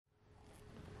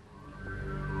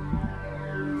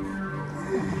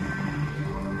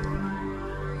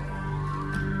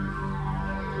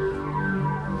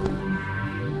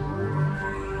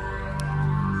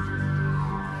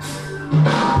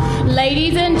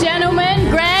Ladies and gentlemen,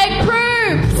 Greg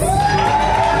Proops.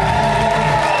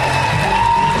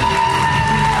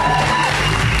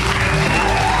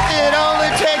 It only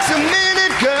takes a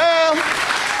minute, girl,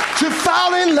 to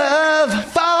fall in love,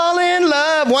 fall in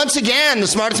love. Once again, the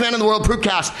smartest man in the world,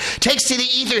 Proopcast, takes to the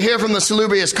ether here from the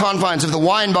salubrious confines of the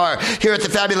wine bar here at the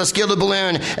fabulous Gilded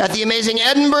Balloon at the amazing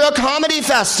Edinburgh Comedy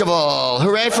Festival.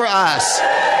 Hooray for us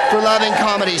for loving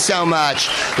comedy so much.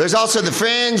 There's also the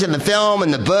Fringe and the film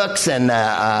and the books and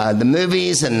the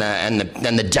movies and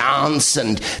the dance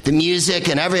and the music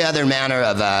and every other manner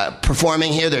of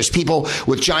performing here. There's people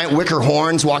with giant wicker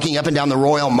horns walking up and down the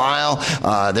Royal Mile.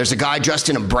 There's a guy dressed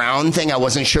in a brown thing. I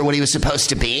wasn't sure what he was supposed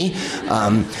to be.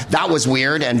 That was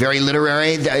weird and very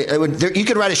literary. You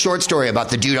could write a short story about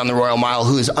the dude on the Royal Mile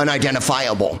who is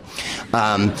unidentifiable.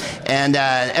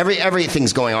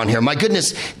 Everything's going on here. My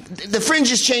goodness, the Fringe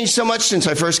has changed so much since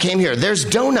I first came here. There's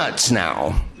donuts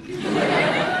now.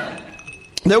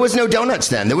 There was no donuts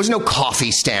then. There was no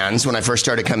coffee stands when I first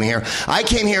started coming here. I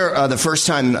came here the first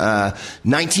time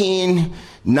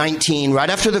 1919, right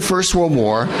after the First World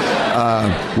War.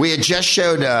 We had just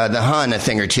showed the Hun a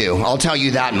thing or two. I'll tell you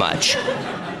that much.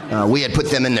 We had put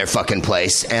them in their fucking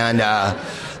place. And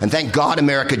thank God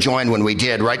America joined when we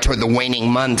did, right toward the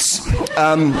waning months.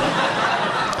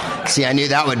 See, I knew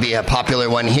that would be a popular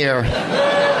one here.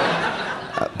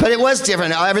 But it was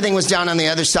different. Everything was down on the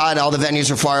other side. All the venues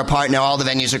are far apart. Now all the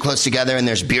venues are close together, and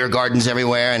there's beer gardens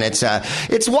everywhere, and it's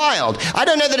wild. I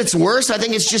don't know that it's worse. I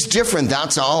think it's just different,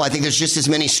 that's all. I think there's just as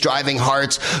many striving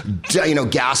hearts,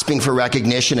 gasping for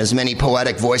recognition, as many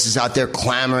poetic voices out there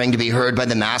clamoring to be heard by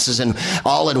the masses and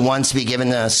all at once be given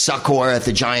the succor at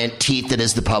the giant teat that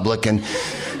is the public. And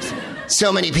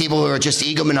so many people who are just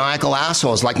egomaniacal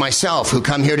assholes like myself who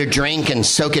come here to drink and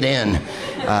soak it in.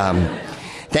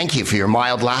 Thank you for your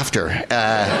mild laughter.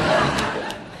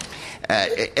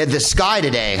 The sky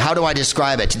today, how do I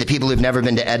describe it to the people who've never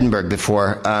been to Edinburgh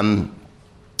before?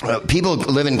 People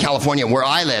live in California, where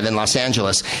I live in Los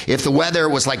Angeles. If the weather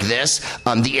was like this,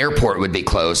 the airport would be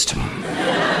closed.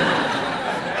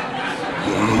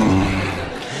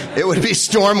 It would be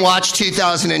Stormwatch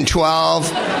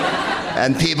 2012.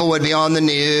 And people would be on the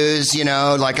news,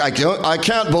 like, I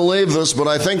can't believe this, but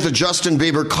I think the Justin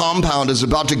Bieber compound is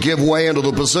about to give way into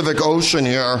the Pacific Ocean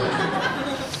here.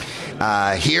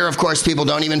 Here, of course, people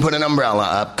don't even put an umbrella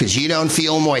up because you don't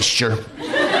feel moisture.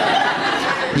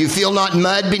 You feel not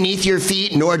mud beneath your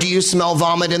feet, nor do you smell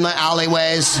vomit in the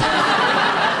alleyways.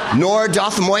 Nor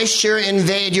doth moisture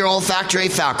invade your olfactory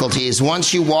faculties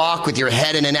once you walk with your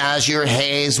head in an azure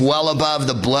haze well above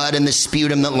the blood and the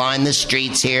sputum that line the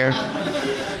streets here,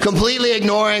 completely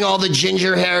ignoring all the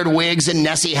ginger-haired wigs and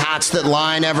Nessie hats that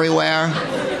line everywhere.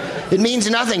 It means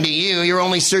nothing to you. You're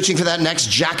only searching for that next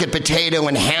jacket potato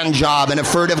and hand job in a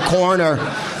furtive corner,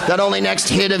 that only next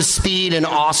hit of speed and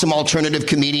awesome alternative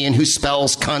comedian who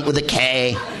spells cunt with a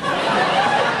K.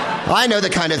 I know the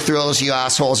kind of thrills you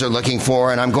assholes are looking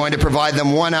for, and I'm going to provide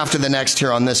them one after the next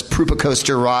here on this Proopa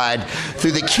Coaster ride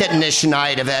through the kittenish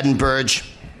night of Edinburgh.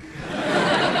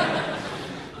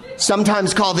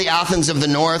 Sometimes called the Athens of the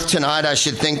North, tonight I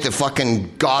should think the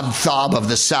fucking Godthaab of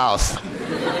the South.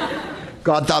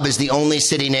 Godthaab is the only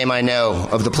city name I know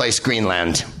of the place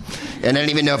Greenland. And I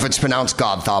don't even know if it's pronounced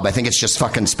Godthaab. I think it's just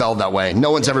fucking spelled that way.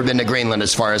 No one's ever been to Greenland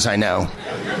as far as I know.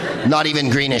 Not even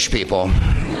greenish people.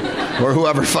 Or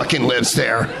whoever fucking lives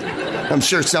there. I'm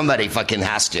sure somebody fucking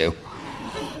has to.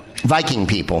 Viking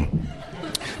people.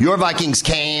 Your Vikings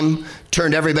came,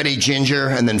 turned everybody ginger,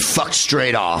 and then fucked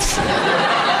straight off.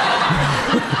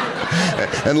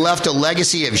 And left a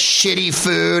legacy of shitty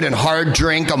food and hard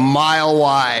drink a mile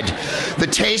wide. The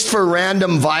taste for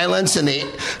random violence and the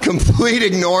complete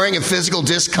ignoring of physical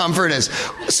discomfort is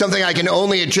something I can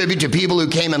only attribute to people who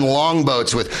came in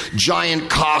longboats with giant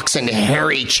cocks and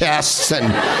hairy chests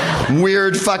and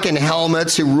weird fucking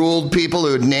helmets, who ruled people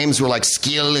whose names were like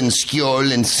Skill and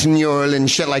Skjol and Snjol and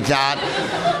shit like that.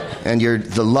 And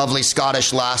the lovely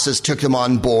Scottish lasses took them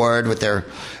on board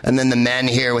and then the men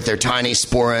here with their tiny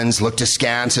sporrans looked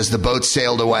askance as the boat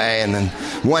sailed away. And then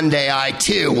one day I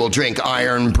too will drink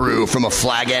iron brew from a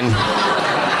flagon.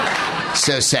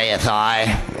 So saith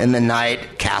I. In the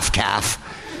night, calf, calf.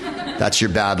 That's your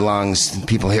bad lungs.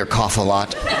 People here cough a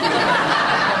lot.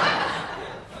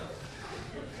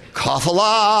 Cough a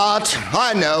lot.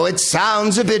 I know it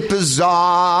sounds a bit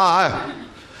bizarre.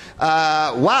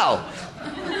 Wow.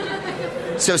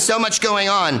 So much going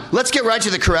on. Let's get right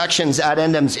to the corrections ad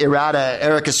endums, errata,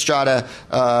 ericastrata,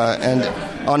 and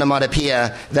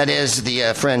onomatopoeia. That is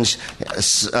the fringe.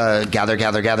 Gather.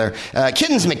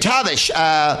 Kittens McTavish.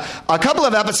 A couple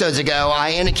of episodes ago,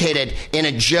 I indicated in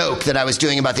a joke that I was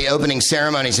doing about the opening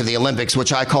ceremonies of the Olympics,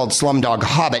 which I called Slumdog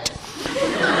Hobbit.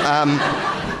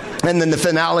 And then the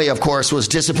finale, of course, was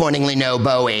disappointingly no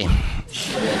Bowie.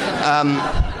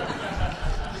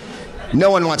 No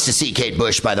one wants to see Kate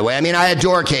Bush, by the way. I mean, I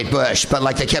adore Kate Bush, but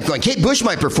like they kept going, Kate Bush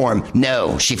might perform.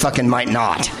 No, she fucking might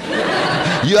not.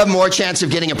 You have more chance of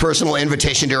getting a personal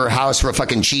invitation to her house for a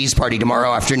fucking cheese party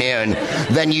tomorrow afternoon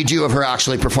than you do of her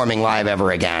actually performing live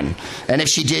ever again. And if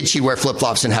she did, she'd wear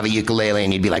flip-flops and have a ukulele,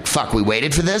 and you'd be like, fuck, we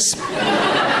waited for this?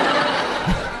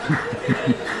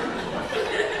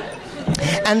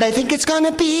 And I think it's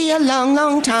gonna be a long,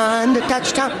 long time to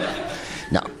touch down.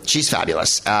 No, she's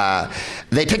fabulous.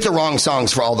 They picked the wrong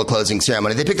songs for all the closing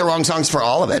ceremony. They picked the wrong songs for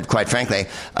all of it, quite frankly,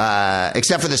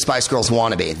 except for the Spice Girls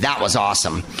Wannabe. That was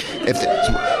awesome. If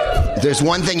there's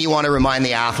one thing you want to remind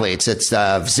the athletes, it's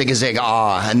zig-a-zig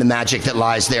ah and the magic that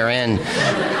lies therein.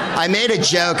 I made a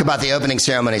joke about the opening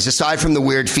ceremonies, aside from the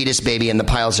weird fetus baby and the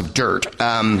piles of dirt.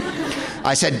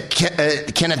 I said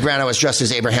Kenneth Branagh was dressed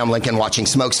as Abraham Lincoln watching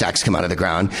smokestacks come out of the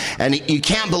ground. And you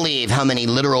can't believe how many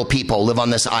literal people live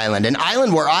on this island. An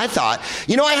island where I thought,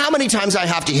 you know how many times I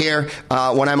have to hear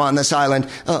when I'm on this island,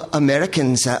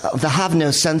 Americans, they have no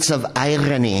sense of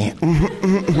irony.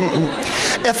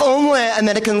 If only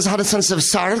Americans had a sense of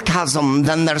sarcasm,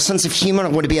 then their sense of humor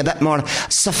would be a bit more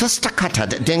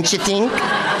sophisticated, don't you think?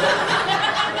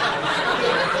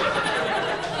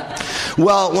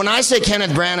 Well, when I say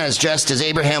Kenneth Branagh is dressed as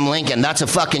Abraham Lincoln, that's a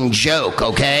fucking joke,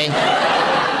 okay?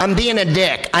 I'm being a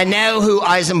dick. I know who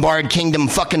Isambard Kingdom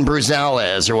fucking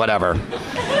Bruzel is, or whatever.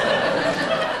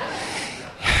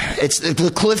 It's the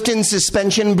Clifton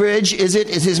Suspension Bridge, is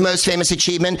his most famous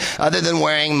achievement, other than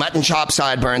wearing mutton chop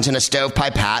sideburns and a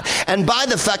stovepipe hat. And by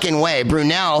the fucking way,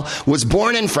 Brunel was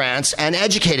born in France and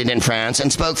educated in France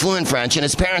and spoke fluent French, and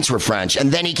his parents were French.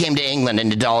 And then he came to England and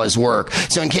did all his work.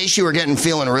 So in case you were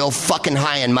feeling real fucking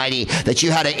high and mighty that you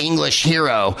had an English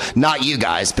hero, not you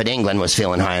guys, but England was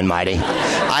feeling high and mighty.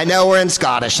 I know we're in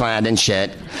Scottish land and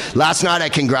shit. Last night I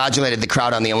congratulated the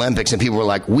crowd on the Olympics, and people were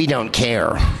like, we don't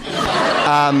care.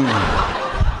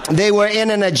 They were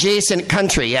in an adjacent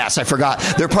country. Yes, I forgot.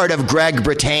 They're part of Greg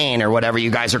Britain or whatever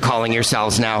you guys are calling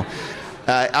yourselves now.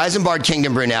 Isambard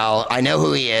Kingdom Brunel, I know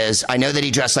who he is. I know that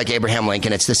he dressed like Abraham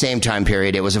Lincoln. It's the same time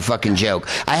period. It was a fucking joke.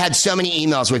 I had so many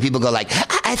emails where people go like,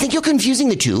 I think you're confusing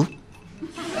the two.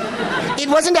 It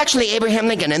wasn't actually Abraham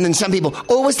Lincoln. And then some people,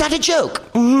 oh, was that a joke?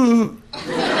 Mm-hmm.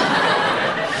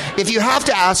 If you have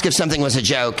to ask if something was a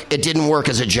joke, it didn't work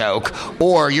as a joke,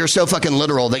 or you're so fucking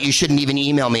literal that you shouldn't even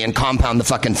email me and compound the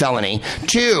fucking felony.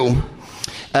 2,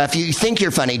 if you think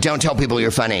you're funny, don't tell people you're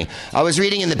funny. I was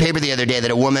reading in the paper the other day that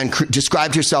a woman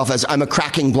described herself as, I'm a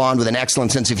cracking blonde with an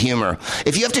excellent sense of humor.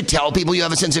 If you have to tell people you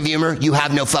have a sense of humor, you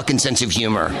have no fucking sense of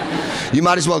humor. You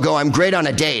might as well go, I'm great on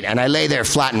a date, and I lay there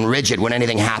flat and rigid when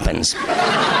anything happens.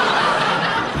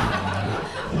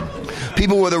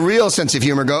 People with a real sense of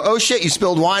humor go, oh shit, you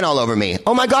spilled wine all over me.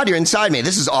 Oh my God, you're inside me.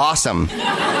 This is awesome.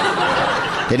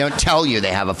 They don't tell you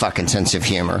they have a fucking sense of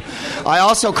humor. I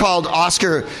also called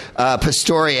Oscar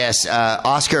Pistorius,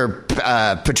 Oscar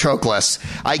Patroclus.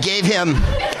 I gave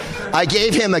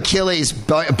him Achilles'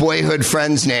 boyhood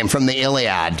friend's name from the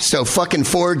Iliad. So fucking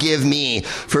forgive me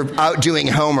for outdoing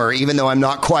Homer, even though I'm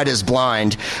not quite as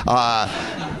blind.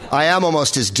 I am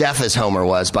almost as deaf as Homer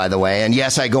was, by the way. And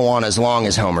yes, I go on as long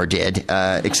as Homer did,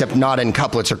 except not in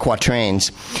couplets or quatrains,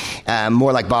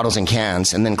 more like bottles and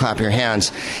cans. And then clap your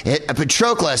hands.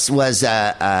 Patroclus was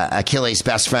Achilles'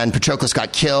 best friend. Patroclus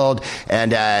got killed.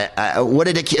 And what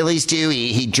did Achilles do?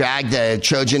 He dragged the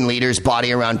Trojan leader's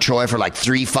body around Troy for like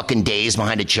 3 fucking days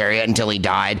behind a chariot until he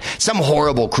died. Some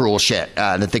horrible, cruel shit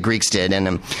that the Greeks did. And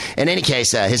in any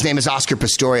case, his name is Oscar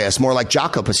Pistorius, more like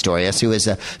Jaco Pastorius, who is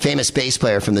a famous bass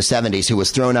player from the 70s who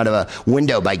was thrown out of a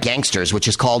window by gangsters, which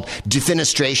is called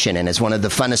defenestration and is one of the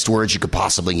funnest words you could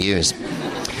possibly use.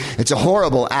 It's a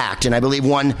horrible act, and I believe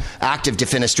one act of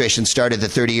defenestration started the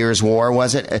 30 Years' War,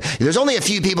 was it? There's only a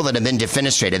few people that have been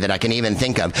defenestrated that I can even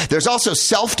think of. There's also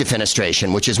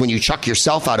self-defenestration, which is when you chuck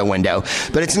yourself out a window,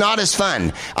 but it's not as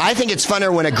fun. I think it's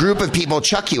funner when a group of people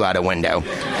chuck you out a window.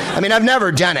 I mean, I've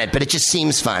never done it, but it just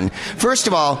seems fun. First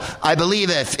of all, I believe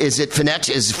fenêtre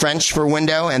is French for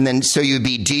window, and then so you'd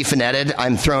be defenetted,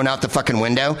 I'm thrown out the fucking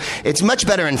window. It's much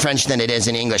better in French than it is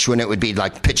in English when it would be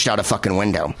like pitched out a fucking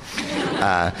window.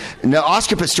 No,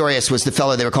 Oscar Pistorius was the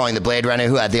fellow they were calling the Blade Runner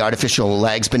who had the artificial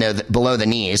legs below the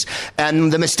knees.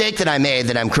 And the mistake that I made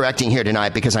that I'm correcting here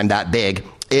tonight because I'm that big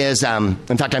is,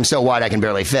 in fact, I'm so wide I can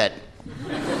barely fit.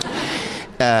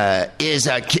 I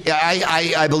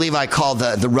believe I called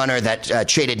the runner that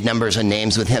traded numbers and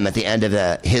names with him at the end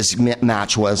of his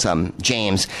match was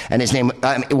James, and his name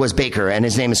was Baker, and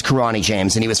his name is Karani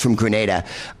James, and he was from Grenada.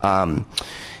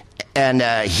 And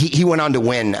he went on to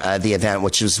win the event,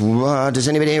 which was, does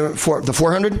anybody the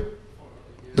 400?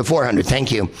 The 400,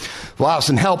 thank you. Wow,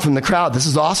 some help from the crowd. This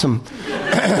is awesome.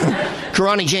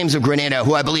 Karani James of Grenada,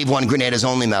 who I believe won Grenada's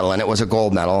only medal, and it was a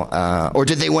gold medal. Or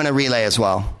did they win a relay as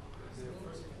well?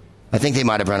 I think they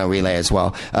might have run a relay as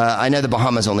well. I know the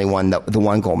Bahamas only won the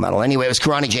one gold medal. Anyway, it was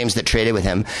Karani James that traded with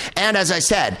him. And as I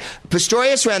said,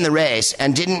 Pistorius ran the race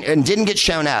and didn't get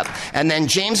shown up. And then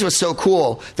James was so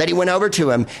cool that he went over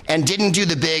to him and didn't do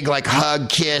the big like hug,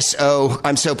 kiss, oh,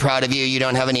 I'm so proud of you, you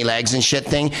don't have any legs and shit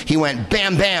thing. He went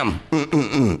bam, bam,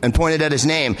 and pointed at his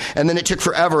name. And then it took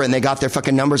forever and they got their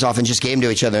fucking numbers off and just gave them to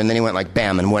each other. And then he went like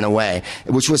bam and went away,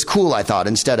 which was cool, I thought,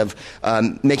 instead of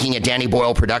making a Danny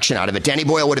Boyle production out of it. Danny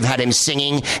Boyle would have had him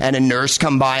singing and a nurse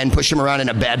come by and push him around in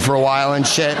a bed for a while and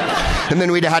shit. And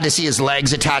then we'd have had to see his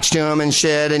legs attached to him and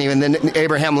shit. And even then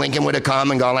Abraham Lincoln would have come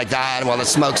and gone like that while the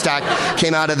smokestack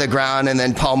came out of the ground. And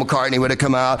then Paul McCartney would have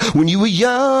come out. When you were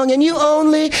young and you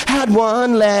only had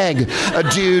one leg, a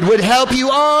dude would help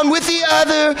you on with the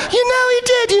other. You know he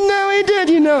did, you know he did,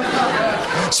 you know.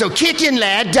 So kicking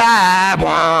lad die,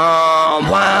 wow,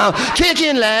 wow.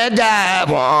 Kicking lad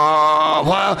die, wow,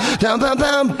 wow. Bum, bum,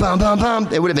 bum, bum, bum, bum.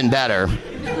 It would have been better.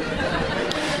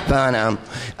 And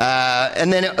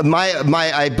then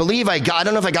I believe I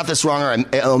don't know if I got this wrong or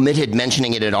I omitted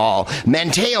mentioning it at all.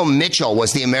 Mateo Mitchell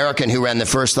was the American who ran the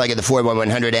first leg of the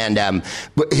 4x100, and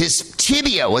his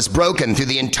tibia was broken through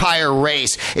the entire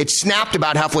race. It snapped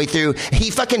about halfway through.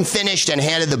 He fucking finished and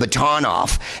handed the baton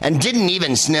off and didn't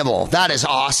even snivel. That is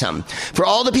awesome. For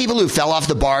all the people who fell off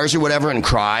the bars or whatever and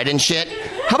cried and shit,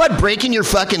 how about breaking your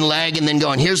fucking leg and then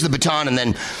going, here's the baton, and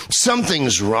then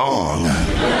something's wrong.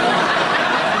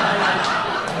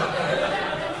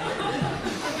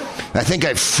 I think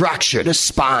I fractured a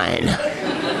spine.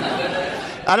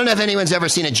 I don't know if anyone's ever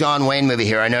seen a John Wayne movie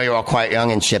here. I know you're all quite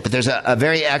young and shit, but there's a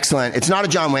very excellent, it's not a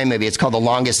John Wayne movie, it's called The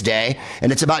Longest Day,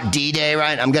 and it's about D-Day,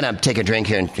 right? I'm going to take a drink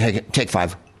here and take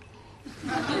 5.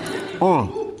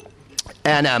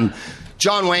 And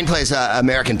John Wayne plays an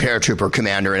American paratrooper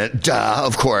commander in it, duh,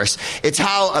 of course. It's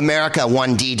how America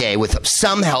won D-Day with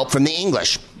some help from the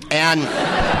English.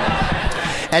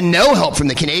 And no help from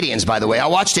the Canadians, by the way. I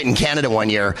watched it in Canada one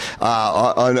year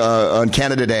on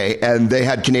Canada Day, and they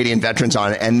had Canadian veterans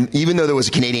on it. And even though there was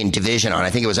a Canadian division on, I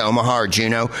think it was Omaha or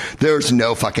Juneau, there's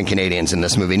no fucking Canadians in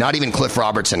this movie. Not even Cliff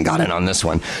Robertson got in on this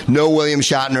one. No William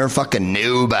Shatner, fucking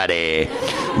nobody.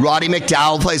 Roddy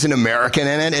McDowell plays an American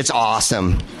in it. It's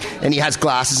awesome. And he has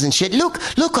glasses and shit. Look,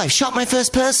 I've shot my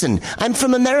first person. I'm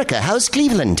from America. How's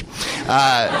Cleveland?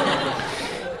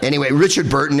 Anyway, Richard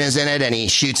Burton is in it, and he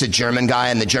shoots a German guy,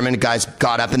 and the German guy's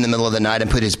got up in the middle of the night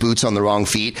and put his boots on the wrong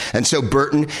feet. And so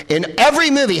Burton, in every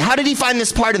movie, how did he find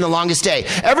this part in The Longest Day?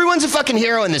 Everyone's a fucking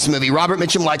hero in this movie. Robert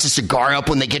Mitchum lights a cigar up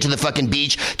when they get to the fucking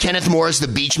beach. Kenneth Moore is the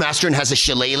beach master and has a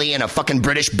shillelagh and a fucking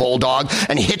British bulldog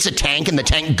and hits a tank, and the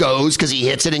tank goes because he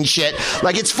hits it and shit.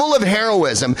 Like, it's full of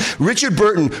heroism. Richard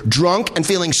Burton, drunk and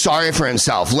feeling sorry for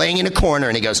himself, laying in a corner,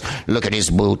 and he goes, look at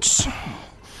his boots.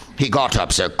 He got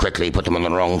up so quickly, put them on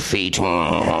the wrong feet. How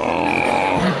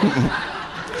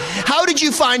did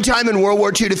you find time in World War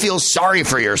II to feel sorry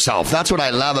for yourself? That's what I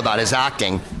love about his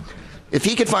acting. If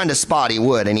he could find a spot, he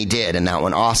would, and he did in that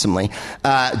one awesomely.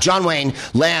 John Wayne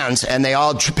lands, and they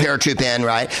all paratroop in,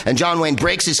 right? And John Wayne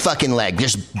breaks his fucking leg,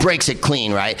 just breaks it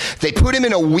clean, right? They put him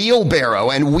in a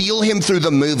wheelbarrow and wheel him through the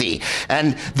movie.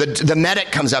 And the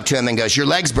medic comes up to him and goes, your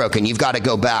leg's broken, you've got to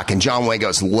go back. And John Wayne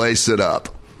goes, lace it up.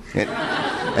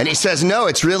 And he says, no,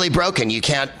 it's really broken. You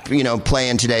can't, play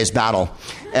in today's battle.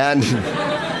 And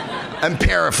I'm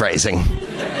paraphrasing.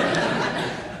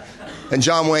 And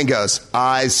John Wayne goes,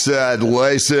 I said,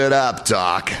 lace it up,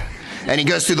 Doc. And he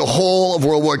goes through the whole of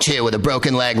World War II with a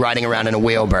broken leg riding around in a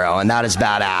wheelbarrow, and that is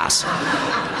badass.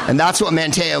 And that's what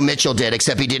Mateo Mitchell did,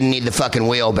 except he didn't need the fucking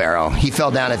wheelbarrow. He fell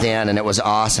down at the end, and it was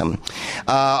awesome.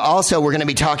 Also, we're going to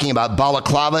be talking about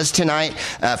balaclavas tonight.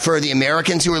 For the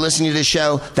Americans who are listening to the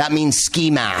show, that means ski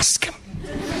mask.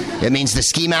 It means the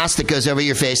ski mask that goes over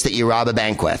your face that you rob a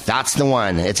bank with. That's the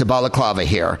one. It's a balaclava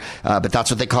here, but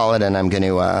that's what they call it, and I'm going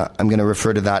to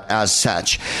refer to that as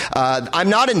such.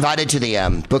 I'm not invited to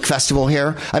the book festival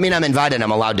here. I mean, I'm invited. I'm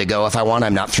allowed to go if I want.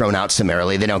 I'm not thrown out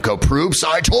summarily. They don't go, "Proops,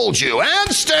 I told you," and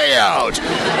stay out.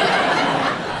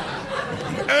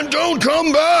 and don't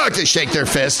come back. They shake their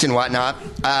fist and whatnot.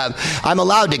 I'm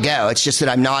allowed to go. It's just that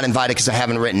I'm not invited because I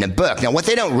haven't written a book. Now, what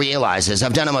they don't realize is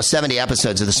I've done almost 70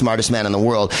 episodes of The Smartest Man in the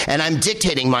World, and I'm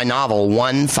dictating my novel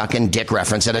one fucking dick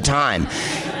reference at a time.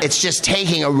 It's just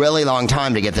taking a really long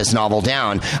time to get this novel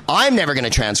down. I'm never going to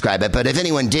transcribe it, but if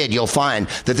anyone did, you'll find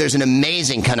that there's an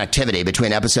amazing connectivity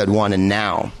between episode 1 and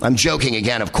now. I'm joking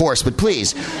again, of course, but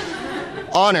please,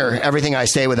 honor everything I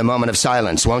say with a moment of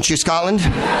silence, won't you, Scotland?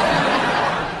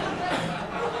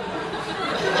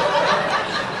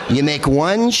 You make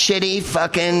one shitty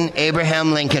fucking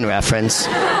Abraham Lincoln reference.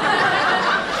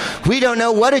 We don't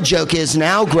know what a joke is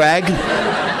now, Greg.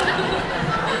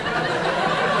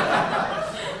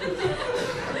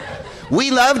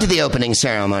 We loved the opening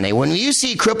ceremony. When you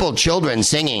see crippled children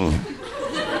singing,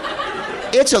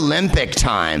 it's Olympic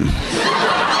time.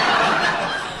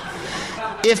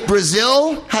 If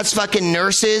Brazil has fucking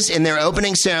nurses in their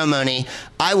opening ceremony,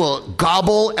 I will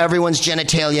gobble everyone's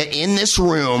genitalia in this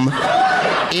room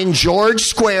in George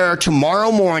Square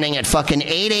tomorrow morning at fucking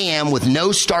 8 a.m. with no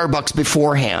Starbucks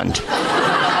beforehand.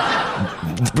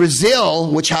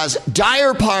 Brazil, which has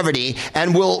dire poverty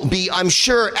and will be, I'm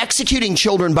sure, executing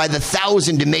children by the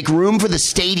thousand to make room for the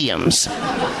stadiums,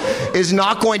 is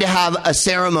not going to have a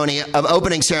ceremony, of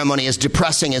opening ceremony as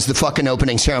depressing as the fucking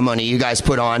opening ceremony you guys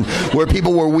put on, where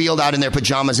people were wheeled out in their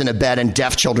pajamas in a bed and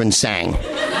deaf children sang.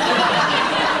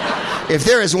 If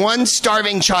there is one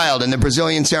starving child in the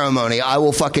Brazilian ceremony, I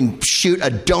will fucking shoot a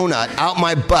donut out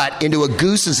my butt into a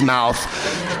goose's mouth,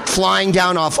 flying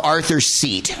down off Arthur's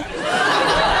seat.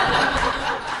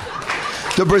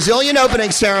 The Brazilian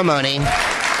opening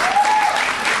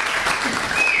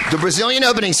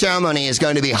ceremony is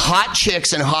going to be hot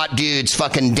chicks and hot dudes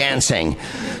fucking dancing,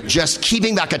 just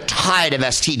keeping back a tide of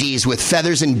STDs with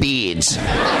feathers and beads.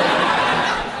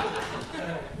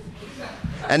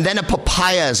 And then a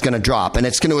papaya is going to drop, and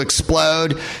it's going to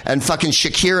explode, and fucking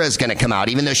Shakira is going to come out,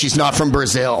 even though she's not from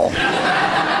Brazil.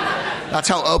 That's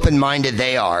how open-minded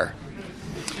they are.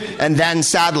 And then,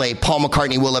 sadly, Paul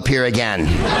McCartney will appear again.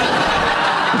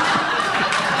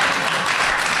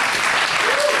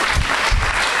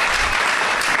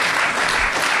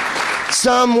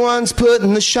 Someone's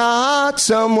putting the shot,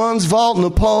 someone's vaulting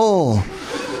a pole,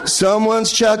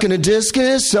 someone's chucking a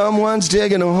discus, someone's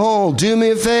digging a hole. Do me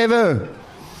a favor.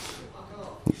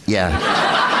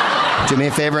 Yeah. Do me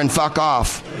a favor and fuck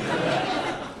off.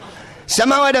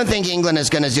 Somehow I don't think England is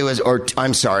going to do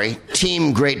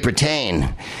Team Great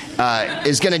Britain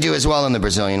is going to do as well in the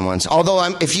Brazilian ones.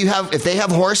 Although if they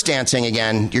have horse dancing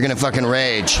again, you're going to fucking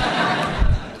rage.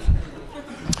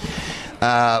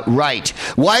 Right.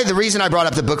 Why? The reason I brought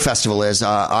up the book festival is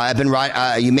I've been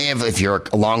you may have, if you're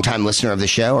a long-time listener of the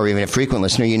show or even a frequent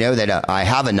listener, you know that I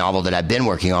have a novel that I've been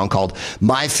working on called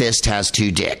My Fist Has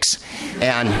Two Dicks.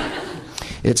 And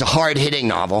it's a hard-hitting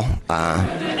novel,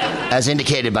 as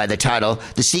indicated by the title.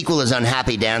 The sequel is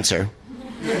Unhappy Dancer.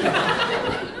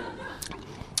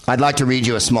 I'd like to read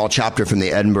you a small chapter from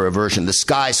the Edinburgh version. The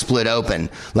sky split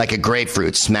open like a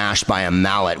grapefruit smashed by a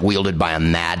mallet wielded by a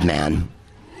madman.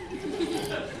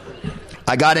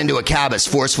 I got into a cab as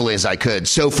forcefully as I could,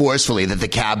 so forcefully that the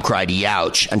cab cried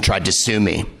 "Youch" and tried to sue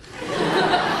me.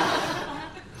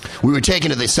 We were taken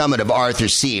to the summit of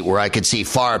Arthur's Seat, where I could see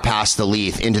far past the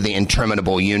Leith into the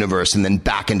interminable universe and then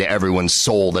back into everyone's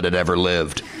soul that had ever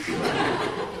lived.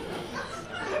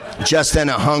 Just then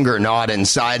a hunger gnawed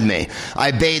inside me.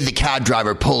 I bade the cab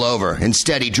driver pull over.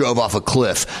 Instead, he drove off a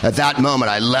cliff. At that moment,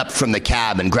 I leapt from the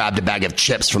cab and grabbed a bag of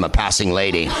chips from a passing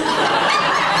lady.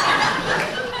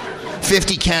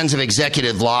 50 cans of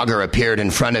executive lager appeared in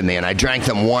front of me, and I drank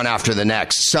them one after the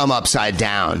next, some upside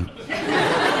down.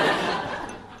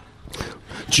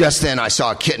 Just then, I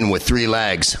saw a kitten with 3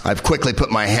 legs. I quickly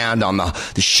put my hand on the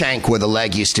shank where the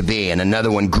leg used to be, and another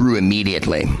one grew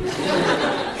immediately.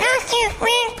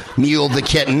 Mewled the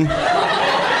kitten.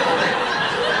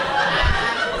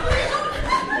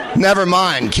 "Never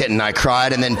mind, kitten," I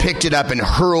cried, and then picked it up and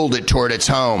hurled it toward its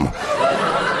home,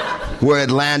 where it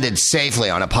landed safely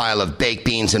on a pile of baked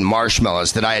beans and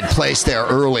marshmallows that I had placed there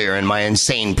earlier in my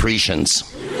insane prescience.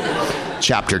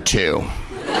 Chapter 2.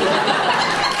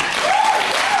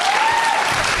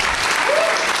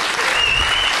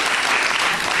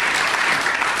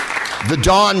 The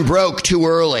dawn broke too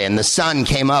early, and the sun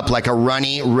came up like a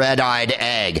runny, red-eyed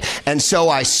egg, and so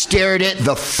I stared it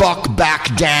the fuck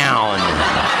back down.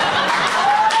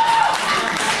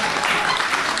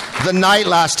 The night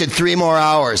lasted 3 more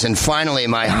hours, and finally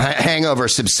my hangover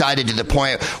subsided to the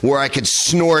point where I could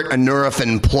snort a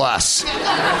Nurofen Plus,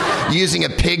 using a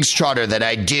pig's trotter that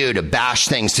I do to bash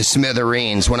things to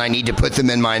smithereens when I need to put them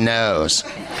in my nose.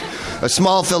 A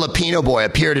small Filipino boy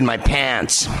appeared in my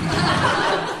pants.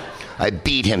 I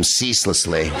beat him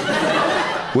ceaselessly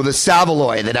with a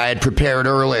saveloy that I had prepared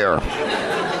earlier.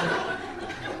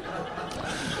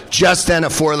 Just then,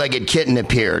 a four-legged kitten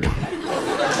appeared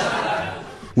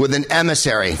with an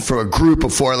emissary for a group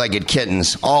of four-legged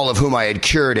kittens, all of whom I had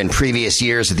cured in previous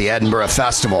years at the Edinburgh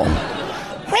Festival.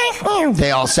 They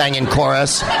all sang in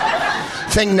chorus.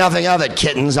 Think nothing of it,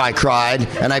 kittens, I cried,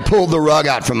 and I pulled the rug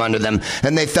out from under them,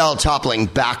 and they fell toppling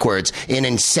backwards in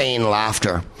insane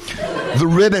laughter. The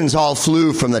ribbons all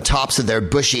flew from the tops of their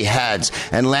bushy heads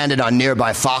and landed on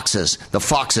nearby foxes. The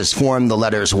foxes formed the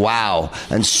letters WOW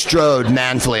and strode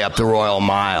manfully up the Royal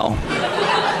Mile.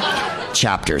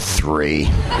 Chapter 3.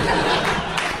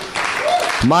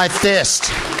 My fist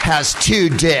has 2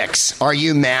 dicks. Are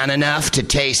you man enough to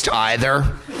taste either?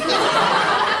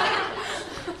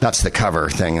 That's the cover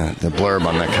thing, the blurb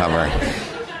on the cover.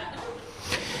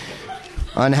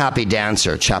 Unhappy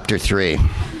Dancer, Chapter 3.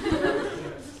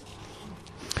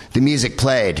 The music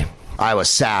played. I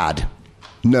was sad.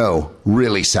 No,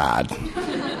 really sad.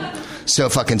 So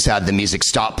fucking sad the music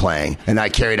stopped playing, and I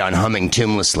carried on humming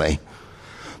tunelessly.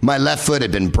 My left foot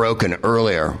had been broken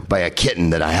earlier by a kitten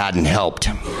that I hadn't helped.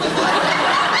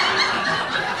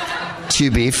 To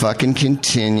be fucking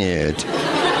continued.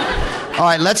 All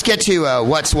right, let's get to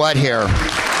what's what here.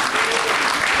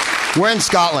 We're in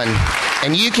Scotland,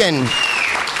 and you can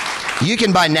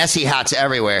buy Nessie hats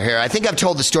everywhere here. I think I've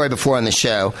told the story before on the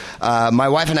show. My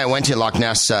wife and I went to Loch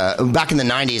Ness back in the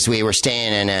 90s. We were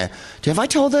staying in have I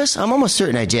told this? I'm almost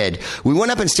certain I did. We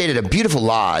went up and stayed at a beautiful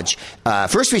lodge.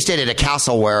 First we stayed at a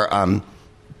castle where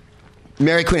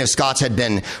Mary Queen of Scots had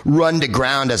been run to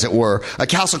ground, as it were. A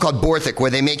castle called Borthwick, where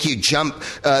they make you jump.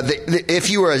 If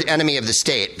you were an enemy of the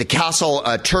state, the castle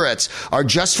turrets are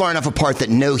just far enough apart that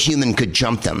no human could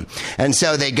jump them. And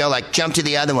so they go like, jump to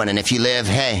the other one, and if you live,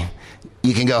 hey,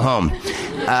 you can go home.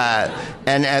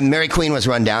 And Mary Queen was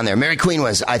run down there. Mary Queen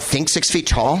was, I think, 6 feet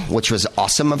tall, which was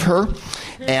awesome of her.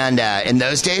 And in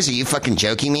those days, are you fucking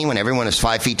joking me, when everyone was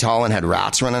 5 feet tall and had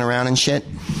rats running around and shit?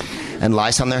 And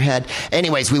lice on their head.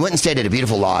 Anyways, we went and stayed at a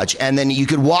beautiful lodge, and then you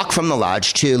could walk from the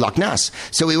lodge to Loch Ness.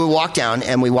 So we would walk down,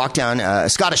 and we walked down a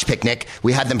Scottish picnic.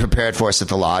 We had them prepared for us at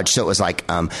the lodge, so it was like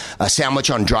a sandwich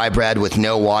on dry bread with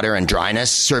no water and dryness,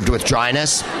 served with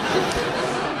dryness.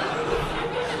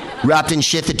 Wrapped in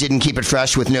shit that didn't keep it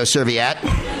fresh with no serviette.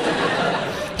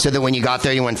 So that when you got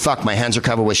there, you went, fuck, my hands are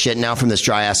covered with shit now from this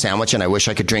dry-ass sandwich, and I wish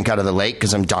I could drink out of the lake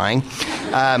because I'm dying.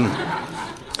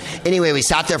 Anyway, we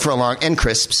sat there for a long... And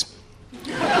crisps.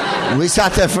 We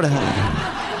sat there for...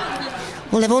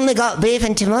 Well, I've only got beef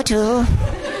and tomato.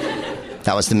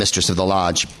 That was the mistress of the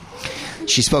lodge.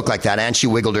 She spoke like that, and she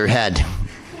wiggled her head.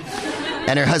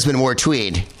 And her husband wore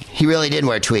tweed. He really did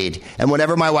wear tweed. And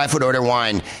whenever my wife would order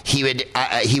wine, he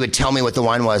would tell me what the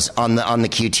wine was on the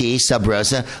QT, Sub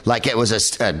Rosa, like it was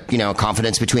a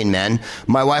confidence between men.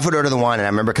 My wife would order the wine, and I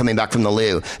remember coming back from the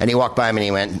loo, and he walked by me and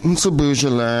he went, "It's a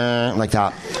Beaujolais," like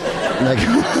that.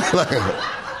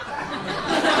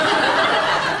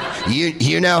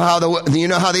 You know how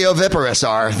the oviparous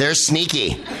are. They're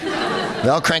sneaky.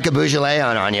 They'll crank a Beaujolais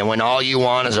on you when all you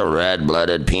want is a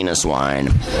red-blooded penis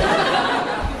wine.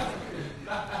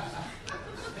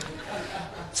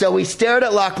 So we stared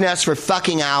at Loch Ness for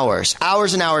fucking hours.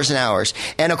 Hours and hours and hours.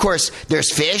 And of course,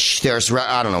 there's fish. There's,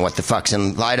 I don't know what the fuck's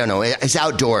in, I don't know. It's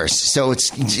outdoors. So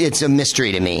it's a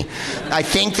mystery to me. I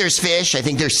think there's fish. I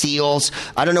think there's seals.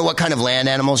 I don't know what kind of land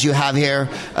animals you have here.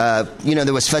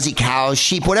 There was fuzzy cows,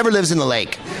 sheep, whatever lives in the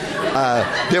lake.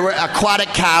 There were aquatic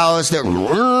cows, there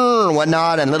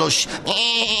whatnot, and little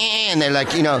and they're like,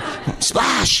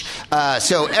 splash.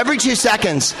 So every 2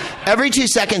 seconds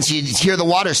you hear the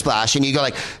water splash, and you go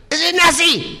like, "Is it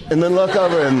Nessie?" And then look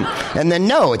over and then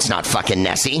no, it's not fucking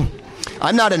Nessie.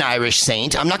 I'm not an Irish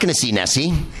saint. I'm not going to see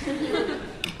Nessie.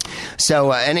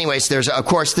 So anyways, there's, of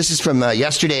course, this is from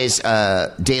yesterday's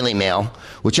Daily Mail,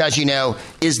 which, as you know,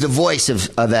 is the voice of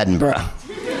Edinburgh.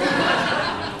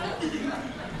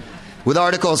 With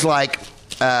articles like,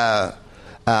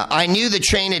 I knew the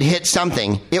train had hit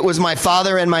something. It was my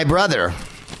father and my brother.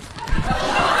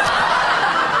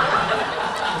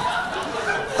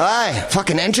 Aye,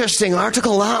 fucking interesting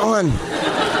article, that one.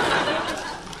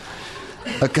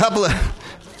 A couple of...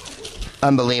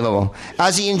 Unbelievable.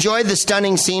 As he enjoyed the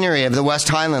stunning scenery of the West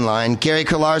Highland Line, Gary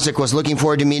Kolarczyk was looking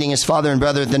forward to meeting his father and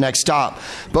brother at the next stop.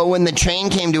 But when the train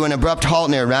came to an abrupt halt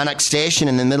near Rannoch Station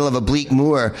in the middle of a bleak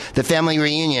moor, the family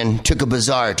reunion took a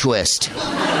bizarre twist.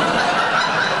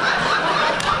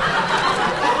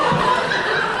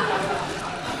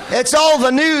 It's all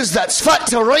the news that's fit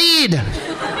to read.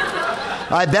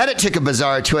 I bet it took a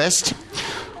bizarre twist.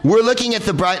 We're looking at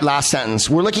the last sentence.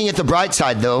 We're looking at the bright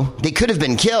side, though. They could have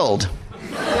been killed.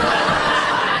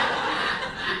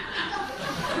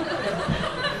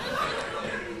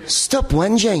 Stop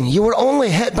whinging. You were only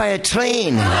hit by a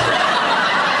train.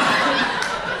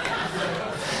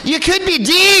 You could be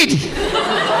dead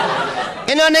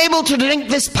and unable to drink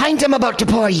this pint I'm about to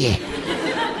pour you.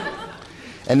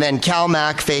 And then Cal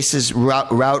Mac faces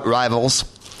route rivals.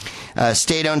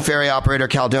 State-owned ferry operator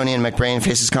Caledonian McBrain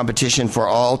faces competition for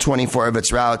all 24 of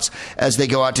its routes as they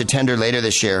go out to tender later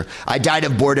this year. I died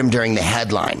of boredom during the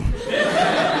headline.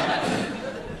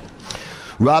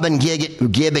 Robin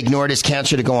Gibb ignored his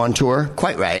cancer to go on tour.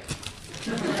 Quite right.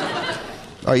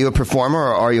 Are you a performer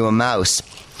or are you a mouse?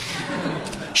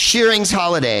 Shearing's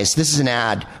Holidays. This is an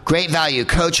ad. Great value.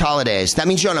 Coach Holidays. That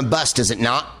means you're on a bus, does it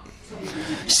not?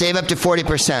 Save up to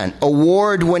 40%.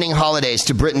 Award-winning holidays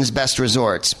to Britain's best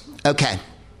resorts. Okay.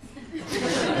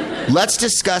 Let's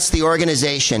discuss the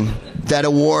organization that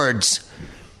awards.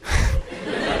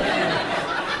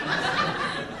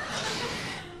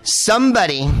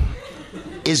 Somebody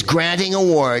is granting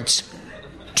awards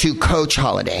to Coach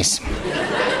Holidays.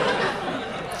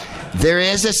 There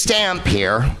is a stamp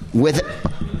here with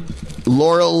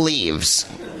laurel leaves.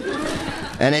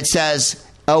 And it says,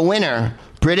 a winner,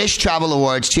 British Travel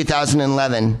Awards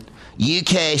 2011,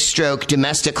 UK stroke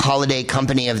Domestic Holiday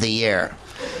Company of the Year.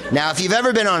 Now, if you've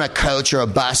ever been on a coach or a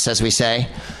bus, as we say,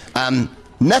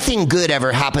 nothing good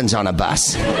ever happens on a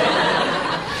bus.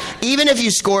 Even if you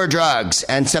score drugs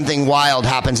and something wild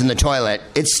happens in the toilet,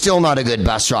 it's still not a good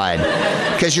bus ride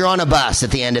because you're on a bus at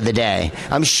the end of the day.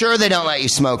 I'm sure they don't let you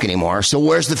smoke anymore, so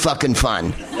where's the fucking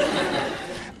fun?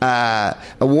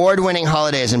 Award-winning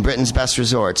holidays in Britain's best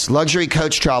resorts. Luxury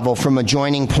coach travel from a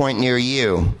joining point near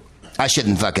you. I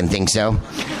shouldn't fucking think so.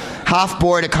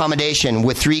 Half-board accommodation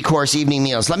with 3-course evening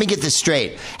meals. Let me get this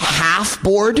straight.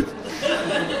 Half-board?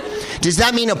 Does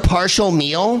that mean a partial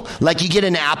meal? Like you get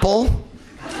an apple?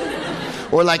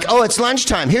 Or like, oh, it's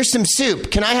lunchtime. Here's some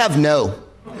soup. Can I have no?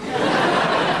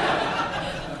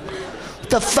 What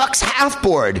the fuck's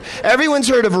half-board? Everyone's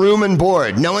heard of room and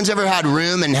board. No one's ever had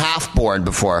room and half-board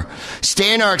before.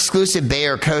 Stay in our exclusive Bay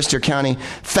or Coast or County.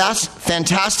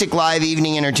 Fantastic live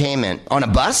evening entertainment. On a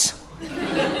bus?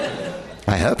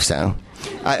 I hope so.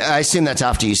 I assume that's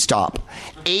after you stop.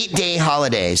 8-day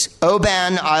holidays.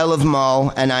 Oban, Isle of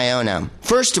Mull, and Iona.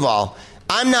 First of all,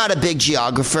 I'm not a big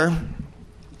geographer.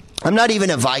 I'm not even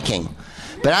a Viking.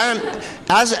 But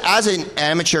as an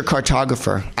amateur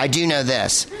cartographer, I do know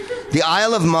this. The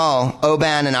Isle of Mull,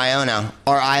 Oban, and Iona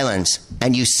are islands,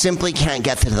 and you simply can't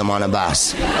get to them on a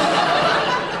bus.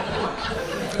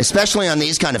 Especially on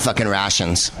these kind of fucking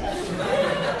rations.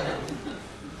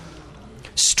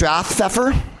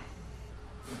 Strathpfeffer?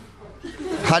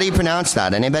 How do you pronounce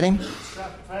that? Anybody?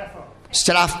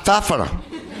 Strathpfeffer.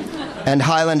 And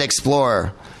Highland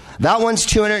Explorer. That one's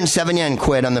 207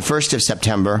 quid on the 1st of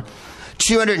September,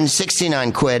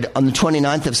 269 quid on the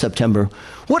 29th of September.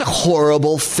 What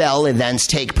horrible fell events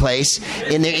take place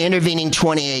in the intervening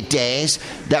 28 days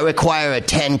that require a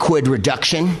 10 quid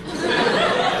reduction?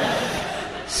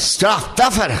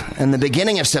 Strathpfeffer in the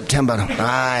beginning of September.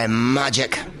 Aye,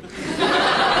 magic.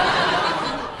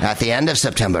 At the end of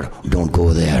September, don't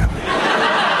go there.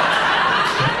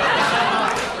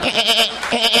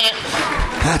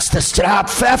 That's the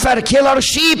Strathpfeffer killer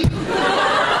sheep.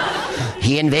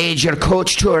 He invades your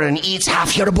coach tour and eats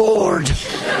half your board.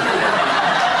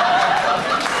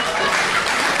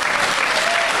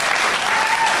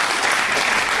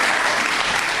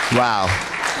 Wow.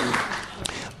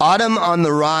 Autumn on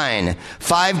the Rhine.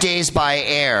 5 days by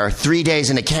air, 3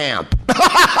 days in a camp.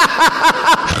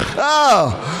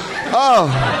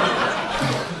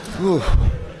 Ooh.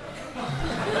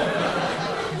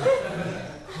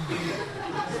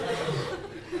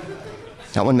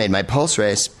 That one made my pulse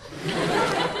race.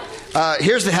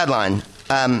 Here's the headline.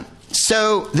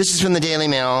 So, this is from the Daily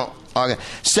Mail.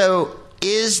 So,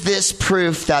 is this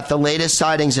proof that the latest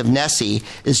sightings of Nessie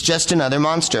is just another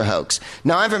monster hoax?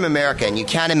 Now, I'm from America, and you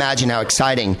can't imagine how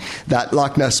exciting that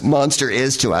Loch Ness Monster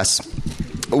is to us.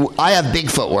 I have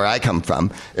Bigfoot where I come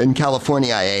from, in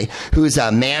California, who's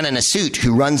a man in a suit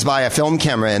who runs by a film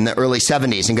camera in the early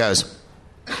 70s and goes,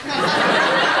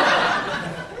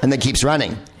 and then keeps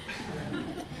running.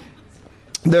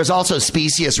 There's also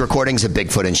specious recordings of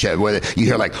Bigfoot and shit where you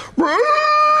hear like,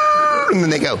 and then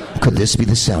they go, could this be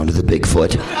the sound of the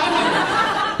Bigfoot?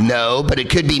 No, but it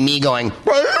could be me going,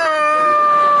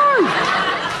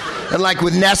 and like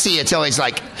with Nessie, it's always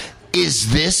like,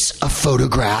 is this a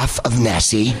photograph of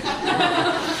Nessie?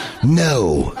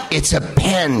 No, it's a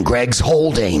pen Greg's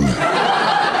holding.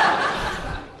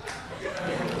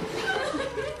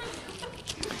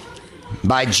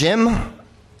 by Jim,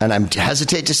 and I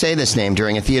hesitate to say this name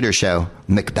during a theater show,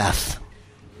 Macbeth.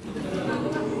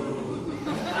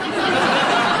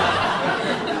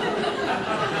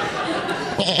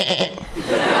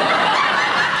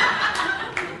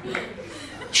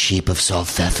 Sheep of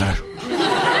Saltfether,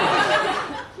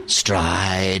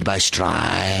 stride by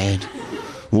stride,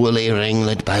 woolly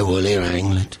ringlet by woolly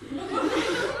ringlet.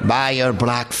 By your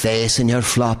black face and your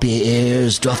floppy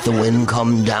ears doth the wind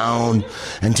come down,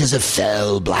 and 'tis a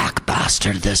fell black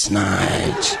bastard this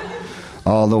night.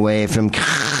 All the way from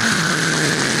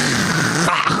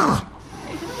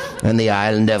and the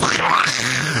island of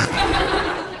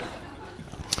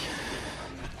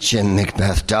Jim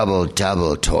Macbeth, double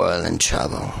toil and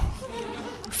trouble.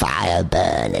 Fire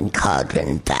burn and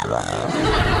cauldron babble.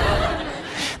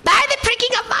 By the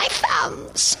pricking of my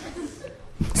thumbs,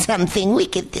 something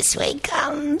wicked this way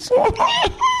comes.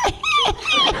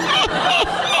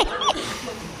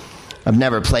 I've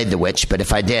never played the witch, but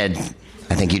if I did,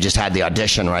 I think you just had the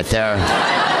audition right there.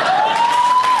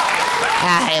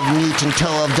 I have meat and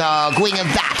toe of dog, wing of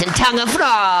bat and tongue of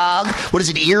frog. What is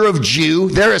it, ear of Jew?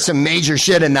 There is some major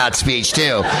shit in that speech,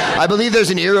 too. I believe there's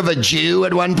an ear of a Jew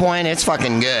at one point. It's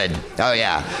fucking good. Oh,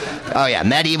 yeah.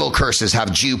 Medieval curses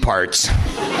have Jew parts.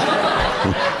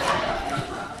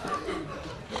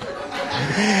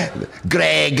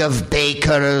 Greg of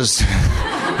Bakers.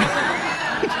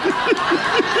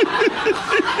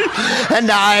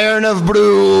 And iron of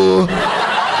brew.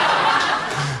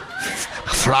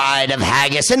 Fried of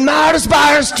haggis and Mars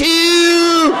bars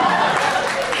too.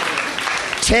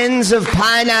 Tins of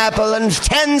pineapple and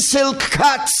 10 silk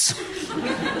cuts.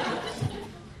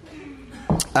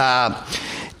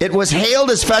 It was hailed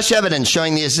as fresh evidence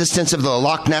showing the existence of the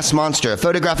Loch Ness Monster, a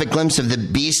photographic glimpse of the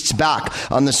beast's back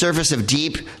on the surface of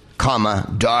deep,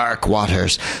 dark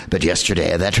waters. But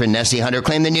yesterday, a veteran Nessie hunter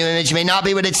claimed the new image may not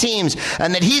be what it seems,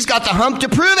 and that he's got the hump to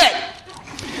prove it.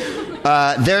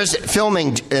 There's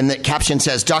filming, and the caption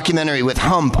says, documentary with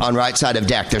hump on right side of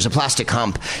deck. There's a plastic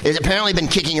hump. It's apparently been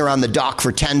kicking around the dock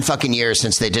for 10 fucking years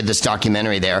since they did this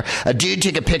documentary there. A dude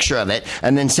took a picture of it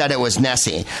and then said it was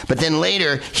Nessie. But then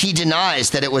later, he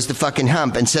denies that it was the fucking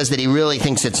hump and says that he really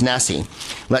thinks it's Nessie.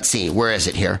 Let's see, where is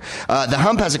it here? The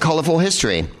hump has a colorful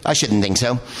history. I shouldn't think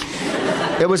so.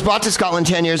 It was brought to Scotland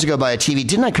 10 years ago by a TV.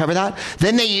 Didn't I cover that?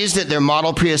 Then they used it, their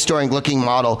model, prehistoric-looking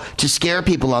model, to scare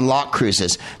people on loch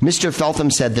cruises. Mr.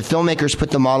 Feltham said the filmmakers put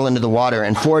the model into the water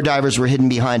and 4 divers were hidden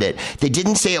behind it. They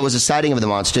didn't say it was a sighting of the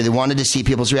monster. They wanted to see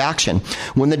people's reaction.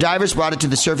 When the divers brought it to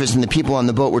the surface and the people on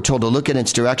the boat were told to look in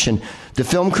its direction, the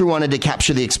film crew wanted to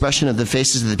capture the expression of the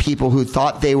faces of the people who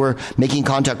thought they were making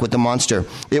contact with the monster.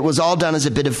 It was all done as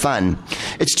a bit of fun.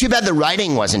 It's too bad the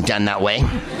writing wasn't done that way.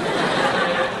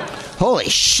 Holy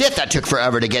shit, that took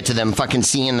forever to get to them fucking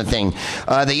seeing the thing.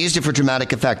 They used it for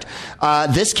dramatic effect.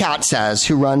 This cat says,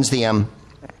 who runs the,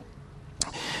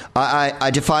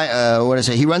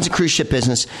 he runs a cruise ship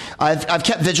business. I've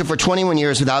kept vigil for 21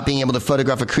 years without being able to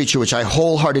photograph a creature which I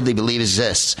wholeheartedly believe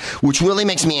exists. Which really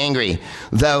makes me angry,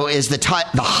 though, is the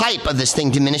hype of this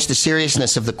thing diminished the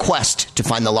seriousness of the quest to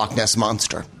find the Loch Ness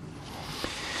Monster.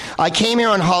 I came here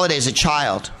on holiday as a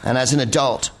child and as an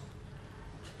adult.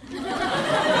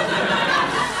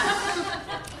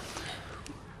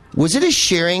 Was it a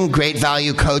Shearing Great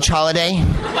Value Coach holiday?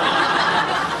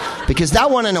 Because that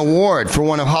won an award for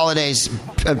one of Holidays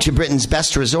to Britain's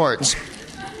best resorts.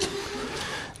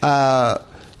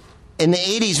 In the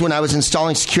 80s, when I was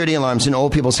installing security alarms in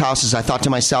old people's houses, I thought to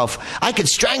myself, I could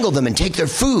strangle them and take their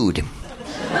food.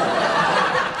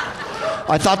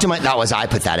 I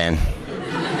put that in.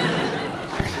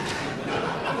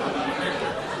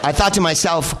 I thought to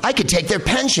myself, I could take their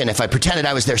pension if I pretended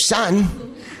I was their son.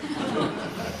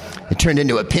 It turned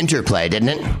into a Pinter play, didn't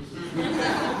it?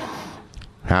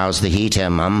 How's the heat,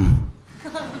 Mum?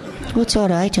 Oh, it's all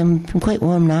right. I'm quite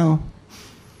warm now.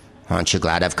 Aren't you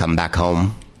glad I've come back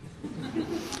home?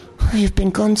 You've been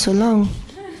gone so long.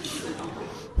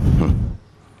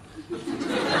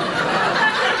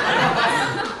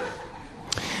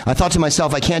 I thought to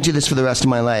myself, I can't do this for the rest of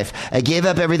my life. I gave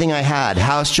up everything I had,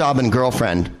 house, job, and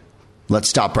girlfriend. Let's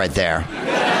stop right there.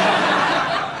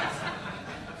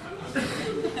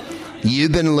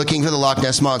 You've been looking for the Loch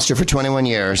Ness Monster for 21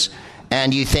 years,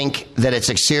 and you think that it's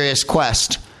a serious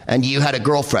quest, and you had a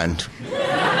girlfriend.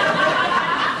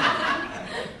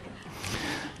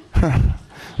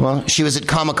 Well, she was at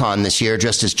Comic-Con this year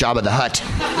dressed as Jabba the Hutt.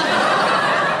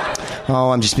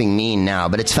 Oh, I'm just being mean now,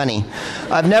 but it's funny.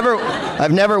 I've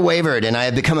never wavered, and I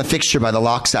have become a fixture by the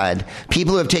loch side.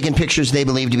 People who have taken pictures they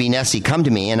believe to be Nessie come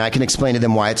to me, and I can explain to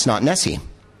them why it's not Nessie.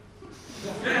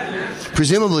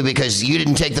 Presumably because you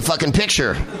didn't take the fucking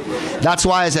picture. That's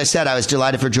why, as I said, I was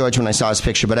delighted for George when I saw his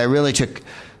picture, but I really took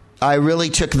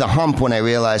the hump when I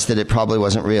realized that it probably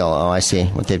wasn't real. Oh, I see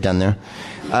what they've done there.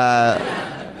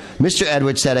 Mr.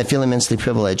 Edwards said, I feel immensely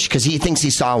privileged because he thinks he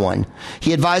saw one.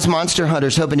 He advised monster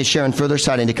hunters hoping to share in further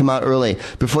sighting to come out early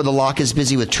before the loch is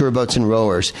busy with tour boats and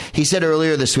rowers. He said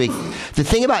earlier this week, the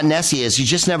thing about Nessie is you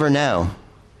just never know.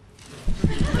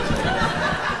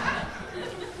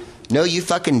 No, you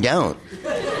fucking don't.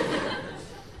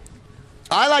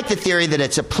 I like the theory that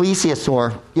it's a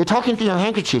plesiosaur. You're talking through your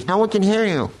handkerchief. No one can hear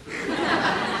you.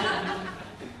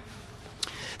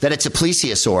 That it's a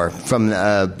plesiosaur from,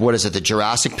 the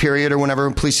Jurassic period or whenever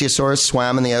plesiosaurs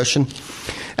swam in the ocean,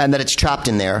 and that it's trapped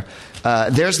in there.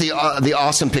 There's the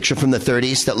awesome picture from the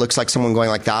 30s that looks like someone going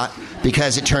like that,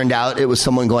 because it turned out it was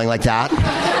someone going like that.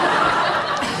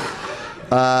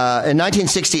 In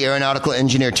 1960, aeronautical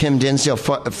engineer Tim Dinsdale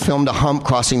filmed a hump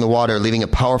crossing the water, leaving a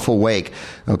powerful wake.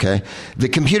 Okay. The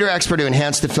computer expert who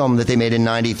enhanced the film that they made in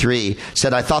 93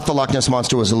 said, I thought the Loch Ness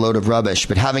Monster was a load of rubbish,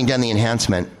 but having done the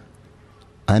enhancement,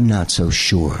 I'm not so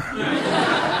sure.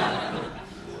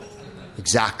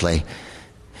 Exactly.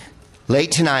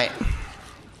 Late tonight,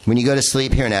 when you go to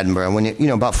sleep here in Edinburgh, when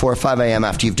about 4 or 5 a.m.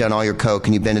 after you've done all your coke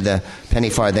and you've been to the penny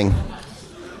farthing,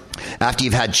 after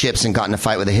you've had chips and gotten in a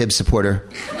fight with a Hibs supporter,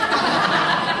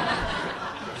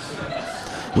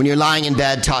 when you're lying in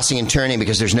bed tossing and turning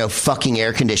because there's no fucking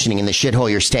air conditioning in the shithole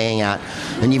you're staying at,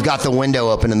 and you've got the window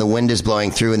open and the wind is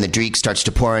blowing through and the dreek starts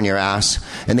to pour on your ass,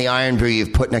 and the iron brew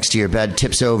you've put next to your bed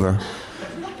tips over.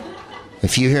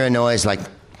 If you hear a noise like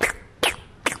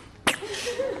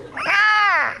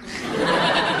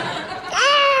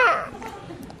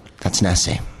that's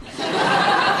Nessie.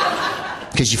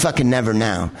 Because you fucking never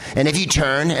know. And if you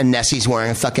turn and Nessie's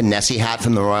wearing a fucking Nessie hat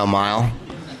from the Royal Mile,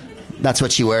 that's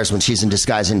what she wears when she's in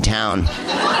disguise in town.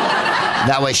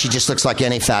 That way she just looks like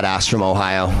any fat ass from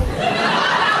Ohio.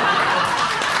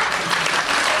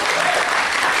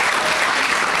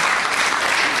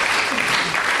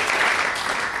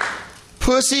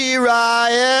 Pussy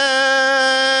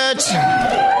Riot!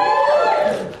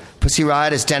 Pussy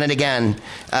Riot has done it again.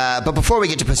 But before we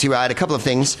get to Pussy Riot, a couple of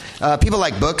things. People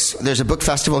like books. There's a book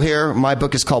festival here. My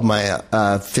book is called My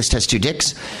Fist Has Two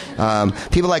Dicks.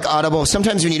 People like Audible.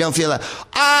 Sometimes when you don't feel like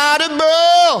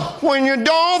Audible, when you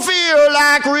don't feel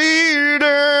like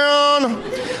reading.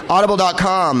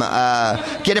 Audible.com.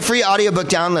 Get a free audiobook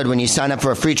download when you sign up for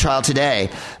a free trial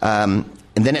today.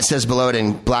 And then it says below it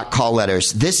in black call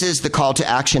letters, this is the call to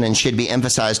action and should be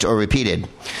emphasized or repeated.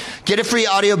 Get a free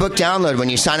audiobook download when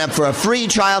you sign up for a free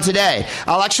trial today.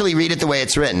 I'll actually read it the way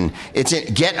it's written.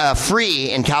 Get a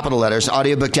free, in capital letters,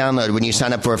 audiobook download when you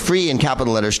sign up for a free, in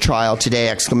capital letters, trial today,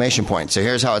 exclamation point. So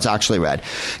here's how it's actually read.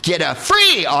 Get a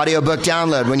free audiobook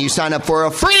download when you sign up for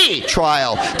a free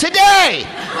trial today.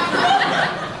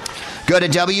 Go to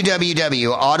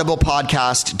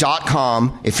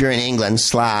www.audiblepodcast.com if you're in England,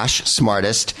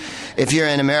 /smartest. If you're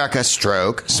in America,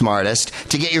 /smartest,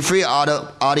 to get your free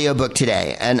audiobook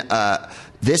today. And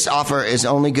this offer is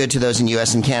only good to those in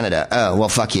U.S. and Canada. Oh, well,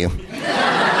 fuck you.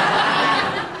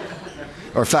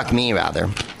 Or fuck me, rather.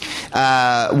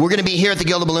 We're going to be here at the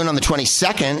Gilded Balloon on the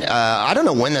 22nd. I don't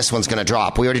know when this one's going to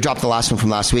drop. We already dropped the last one from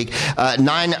last week.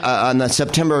 On the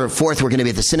September 4th, we're going to be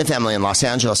at the Cine Family in Los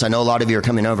Angeles. I know a lot of you are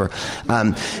coming over.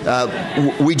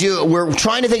 We're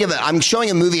trying to think of it. I'm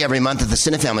showing a movie every month at the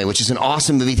Cine Family, which is an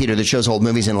awesome movie theater that shows old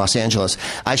movies in Los Angeles.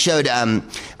 I showed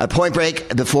a Point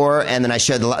Break before, and then I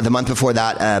showed the month before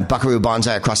that Buckaroo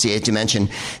Banzai Across the Eighth Dimension.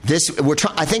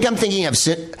 I think I'm thinking of...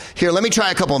 Here, let me try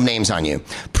a couple of names on you.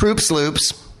 Proops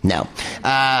Loops. No.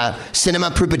 Cinema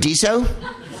Prupadiso?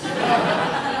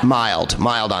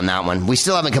 Mild on that one. We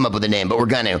still haven't come up with a name, but we're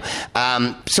going to.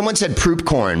 Someone said Proop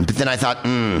Corn, but then I thought,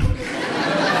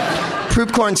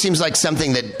 Proop Corn seems like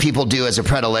something that people do as a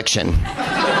predilection.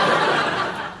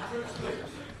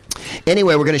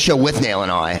 Anyway, we're going to show With Nail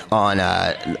and I on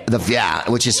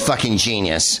which is fucking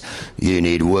genius. You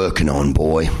need working on,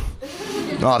 boy.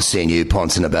 I've seen you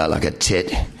pouncing about like a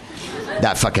tit.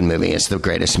 That fucking movie is the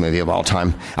greatest movie of all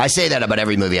time. I say that about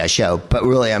every movie I show, but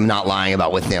really I'm not lying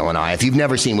about With Nail and I. If you've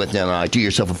never seen With Nail and I, do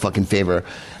yourself a fucking favor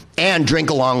and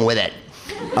drink along with it.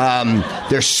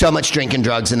 There's so much drinking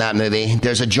drugs in that movie.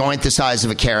 There's a joint the size of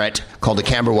a carrot called a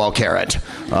Camberwell carrot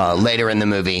later in the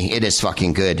movie. It is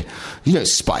fucking good. You don't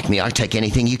spike me. I take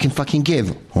anything you can fucking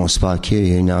give. I'll spike you.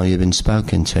 You know you've been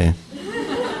spoken to.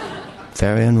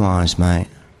 Very unwise, mate.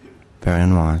 Very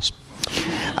unwise.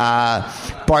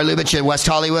 Bar Lubitsch at West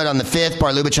Hollywood on the 5th,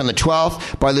 Bar Lubitsch on the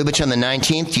 12th, Bar Lubitsch on the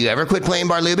 19th. Do you ever quit playing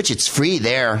Bar Lubitsch? It's free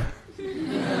there.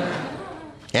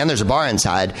 And there's a bar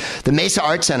inside. The Mesa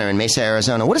Art Center in Mesa,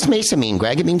 Arizona. What does Mesa mean,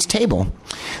 Greg? It means table.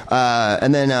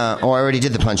 I already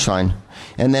did the punchline.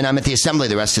 And then I'm at the Assembly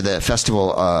the rest of the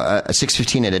festival,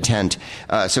 6:15 at a tent.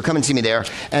 So come and see me there.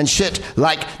 And shit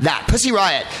like that. Pussy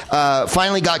Riot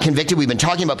finally got convicted. We've been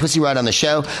talking about Pussy Riot on the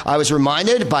show. I was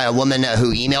reminded by a woman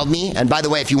who emailed me. And by the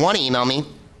way, if you want to email me,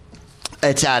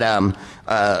 it's at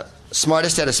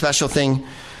smartest at a special thing.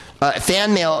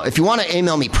 Fan mail, if you want to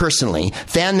email me personally,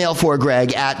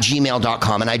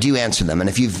 fanmail4greg@gmail.com, and I do answer them. And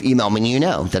if you've emailed me, you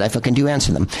know that I fucking do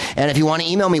answer them. And if you want to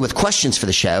email me with questions for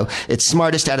the show, it's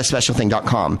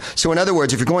smartest@aspecialthing.com. So in other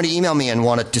words, if you're going to email me and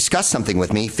want to discuss something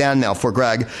with me,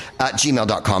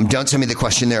 fanmail4greg@gmail.com. Don't send me the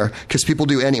question there, because people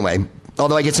do anyway.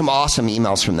 Although I get some awesome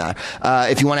emails from that.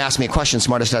 If you want to ask me a question,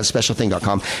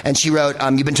 smartest@specialthing.com. And she wrote,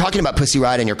 you've been talking about Pussy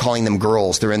Riot and you're calling them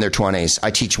girls. They're in their 20s. I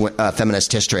teach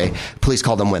feminist history. Please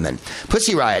call them women.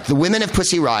 Pussy Riot. The women of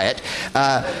Pussy Riot.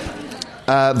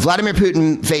 Vladimir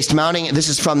Putin faced mounting... This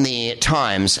is from the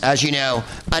Times. As you know,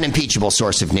 unimpeachable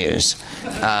source of news.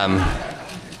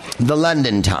 The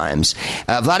London Times.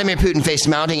 Vladimir Putin faced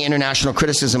mounting international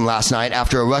criticism last night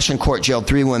after a Russian court jailed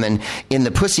 3 women in the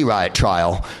Pussy Riot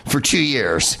trial for 2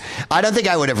 years. I don't think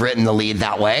I would have written the lead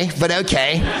that way, but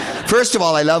okay. First of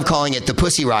all, I love calling it the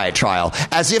Pussy Riot trial,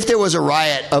 as if there was a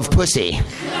riot of pussy,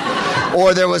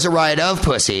 or there was a riot of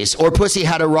pussies, or pussy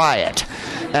had a riot.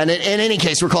 And in any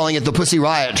case, we're calling it the Pussy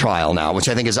Riot trial now, which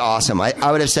I think is awesome. I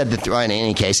would have said that in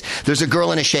any case. There's a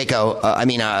girl in a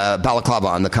balaclava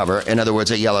on the cover. In other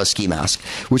words, a yellow ski mask,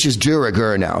 which is de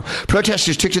rigueur now.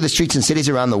 Protesters took to the streets in cities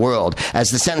around the world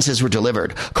as the sentences were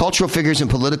delivered. Cultural figures and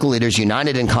political leaders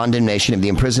united in condemnation of the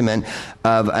imprisonment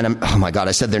of, oh my God,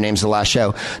 I said their names the last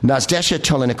show, Nazdezhda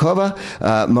Tolenikova,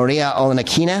 Maria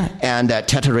Olenikina, and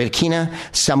Teterekina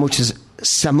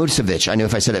Samutsevich. I knew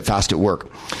if I said it fast, it would work.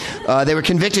 They were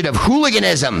convicted of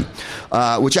hooliganism,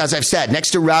 which, as I've said, next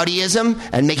to rowdyism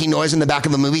and making noise in the back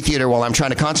of a movie theater while I'm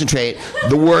trying to concentrate,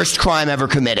 the worst crime ever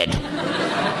committed.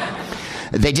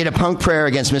 They did a punk prayer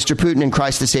against Mr. Putin in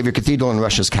Christ the Savior Cathedral in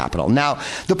Russia's capital. Now,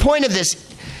 the point of this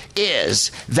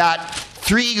is that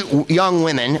 3 young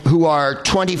women who are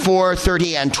 24,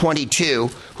 30, and 22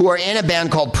 who are in a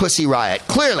band called Pussy Riot.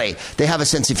 Clearly, they have a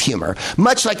sense of humor,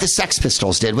 much like the Sex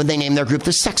Pistols did when they named their group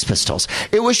the Sex Pistols.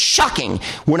 It was shocking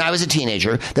when I was a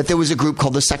teenager that there was a group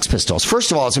called the Sex Pistols.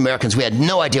 First of all, as Americans, we had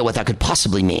no idea what that could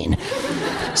possibly mean.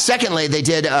 Secondly, they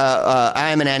did I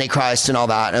am an Antichrist and all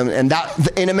that. And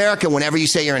that in America, whenever you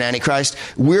say you're an Antichrist,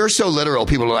 we're so literal.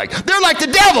 People are like, they're like the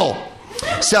devil!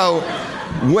 So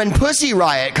when Pussy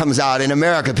Riot comes out in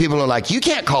America, people are like, you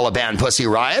can't call a band Pussy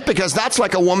Riot because that's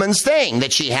like a woman's thing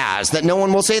that she has that no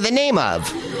one will say the name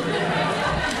of.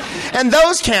 And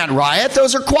those can't riot.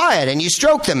 Those are quiet, and you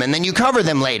stroke them, and then you cover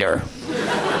them later.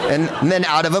 And then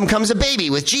out of them comes a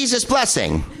baby with Jesus'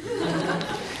 blessing.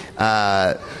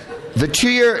 They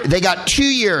got 2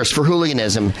 years for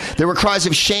hooliganism. There were cries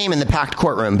of shame in the packed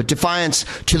courtroom, but defiance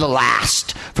to the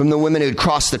last from the women who had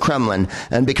crossed the Kremlin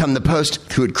and become the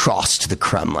who had crossed the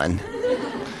Kremlin.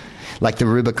 Like the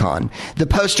Rubicon. The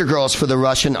poster girls for the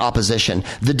Russian opposition.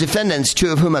 The defendants,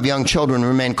 2 of whom have young children,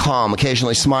 remain calm,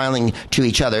 occasionally smiling to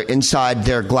each other inside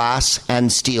their glass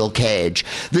and steel cage.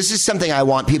 This is something I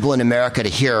want people in America to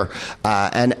hear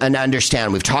and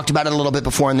understand. We've talked about it a little bit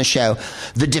before in the show.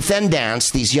 The defendants,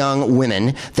 these young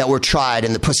women that were tried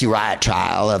in the Pussy Riot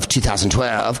trial of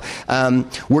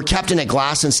 2012, were kept in a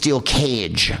glass and steel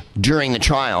cage during the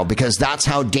trial because that's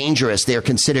how dangerous they are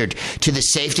considered to the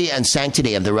safety and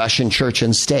sanctity of the Russian church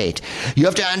and state. You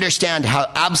have to understand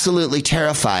how absolutely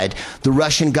terrified the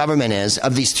Russian government is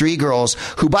of these 3 girls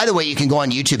who, by the way, you can go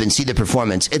on YouTube and see the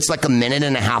performance. It's like 1.5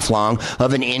 minutes long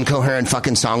of an incoherent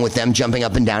fucking song with them jumping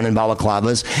up and down in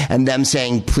balaclavas and them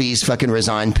saying, please fucking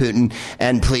resign, Putin,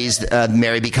 and please,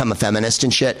 Mary, become a feminist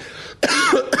and shit.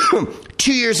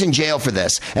 2 years in jail for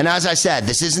this. And as I said,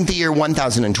 this isn't the year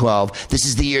 1012. This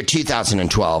is the year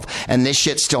 2012. And this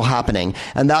shit's still happening.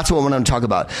 And that's what I want to talk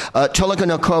about.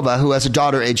 Tolenikova, who has a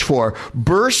daughter age 4,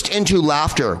 burst into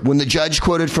laughter when the judge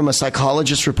quoted from a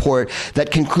psychologist's report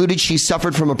that concluded she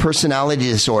suffered from a personality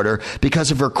disorder because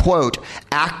of her, quote,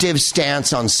 active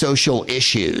stance on social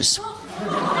issues.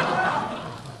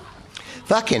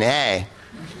 Fucking A.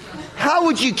 How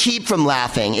would you keep from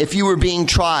laughing if you were being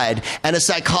tried and a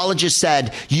psychologist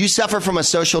said, you suffer from a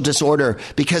social disorder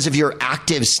because of your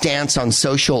active stance on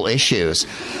social issues?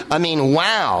 I mean,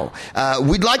 wow.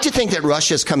 We'd like to think that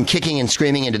Russia's come kicking and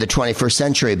screaming into the 21st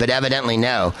century, but evidently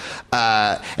no.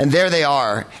 And there they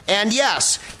are. And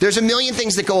yes, there's a million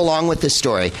things that go along with this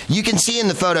story. You can see in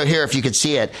the photo here, if you could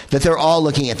see it, that they're all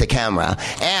looking at the camera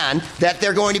and that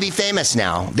they're going to be famous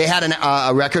now. They had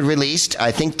a record released,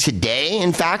 I think today,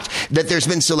 in fact, that there's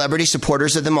been celebrity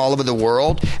supporters of them all over the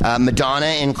world, Madonna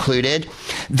included.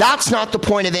 That's not the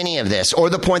point of any of this, or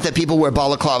the point that people wear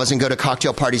balaclavas and go to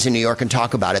cocktail parties in New York and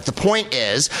talk about it. The point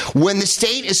is, when the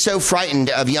state is so frightened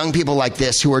of young people like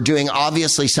this who are doing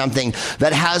obviously something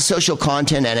that has social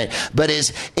content in it, but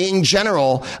is in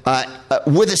general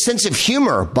with a sense of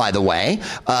humor, by the way,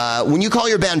 when you call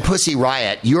your band Pussy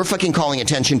Riot, you're fucking calling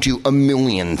attention to a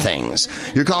million things.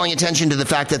 You're calling attention to the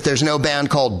fact that there's no band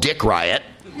called Dick Riot.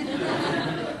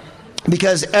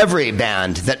 Because every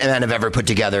band that men have ever put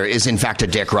together is in fact a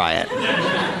dick riot.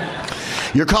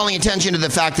 You're calling attention to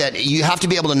the fact that you have to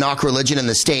be able to knock religion in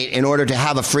the state in order to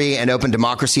have a free and open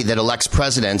democracy that elects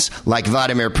presidents like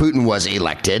Vladimir Putin was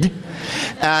elected.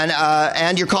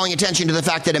 And you're calling attention to the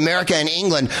fact that America and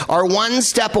England are one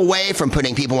step away from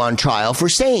putting people on trial for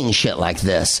saying shit like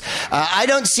this. I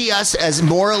don't see us as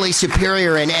morally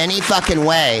superior in any fucking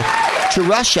way to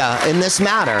Russia in this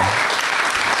matter.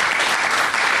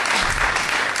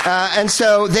 And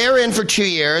so they're in for 2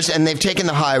 years, and they've taken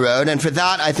the high road, and for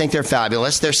that, I think they're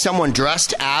fabulous. There's someone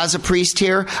dressed as a priest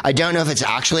here. I don't know if it's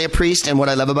actually a priest, and what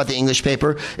I love about the English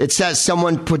paper, it says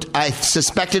I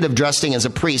suspected of dressing as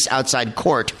a priest outside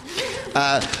court.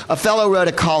 A fellow wrote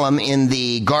a column in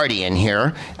The Guardian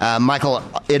here, Michael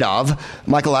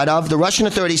Idov. The Russian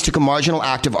authorities took a marginal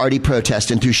act of arty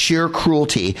protest and through sheer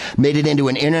cruelty made it into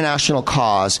an international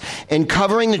cause. In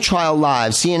covering the trial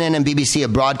live, CNN and BBC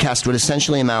have broadcast what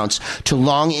essentially amounts to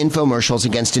long infomercials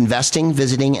against investing,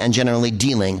 visiting, and generally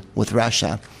dealing with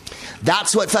Russia.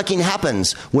 That's what fucking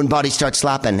happens when bodies start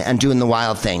slapping and doing the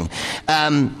wild thing.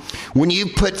 When you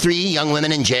put 3 young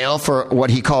women in jail for what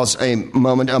he calls a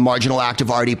marginal act of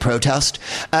arty protest,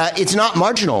 it's not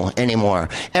marginal anymore.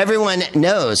 Everyone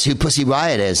knows who Pussy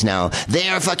Riot is now. They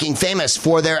are fucking famous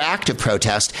for their act of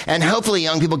protest, and hopefully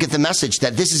young people get the message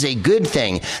that this is a good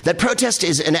thing, that protest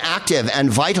is an active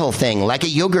and vital thing, like a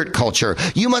yogurt culture.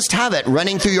 You must have it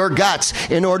running through your guts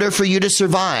in order for you to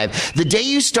survive. The day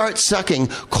you start sucking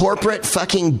corporate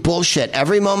fucking bullshit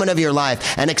every moment of your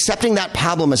life and accepting that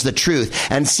problem as the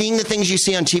truth and seeing the things you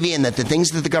see on TV and that the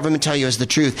things that the government tell you is the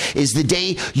truth is the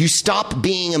day you stop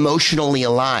being emotionally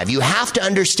alive. You have to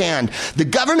understand the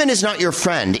government is not your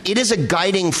friend. It is a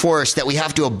guiding force that we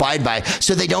have to abide by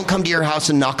so they don't come to your house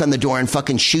and knock on the door and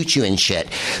fucking shoot you and shit.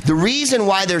 The reason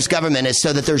why there's government is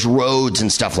so that there's roads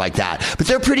and stuff like that. But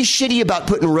they're pretty shitty about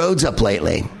putting roads up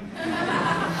lately.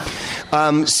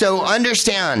 So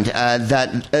understand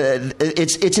that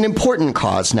it's an important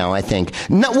cause now, I think.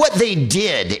 Not what they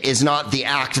did is not the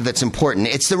act that's important.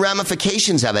 It's the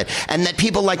ramifications of it. And that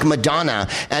people like Madonna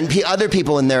and other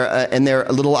people in their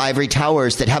little ivory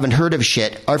towers that haven't heard of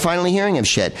shit are finally hearing of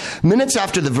shit. Minutes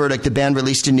after the verdict, the band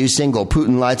released a new single,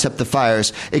 Putin Lights Up the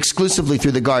Fires, exclusively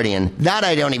through The Guardian. That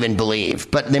I don't even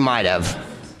believe, but they might have.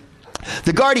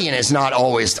 The Guardian is not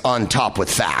always on top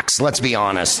with facts, let's be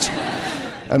honest.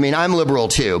 I mean, I'm liberal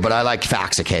too, but I like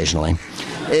facts occasionally.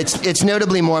 It's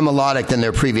notably more melodic than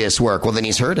their previous work. Well, then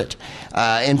he's heard it.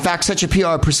 In fact, such a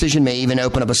PR precision may even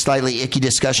open up a slightly icky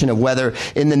discussion of whether,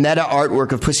 in the meta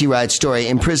artwork of Pussy Riot's story,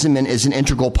 imprisonment is an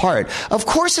integral part. Of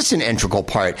course it's an integral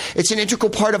part. It's an integral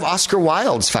part of Oscar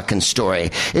Wilde's fucking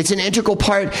story. It's an integral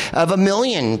part of a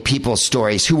million people's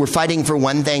stories who were fighting for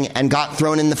one thing and got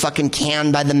thrown in the fucking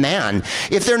can by the man.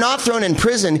 If they're not thrown in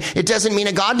prison, it doesn't mean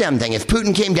a goddamn thing. If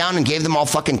Putin came down and gave them all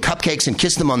fucking cupcakes and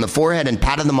kissed them on the forehead and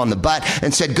patted them on the butt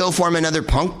and said, go form another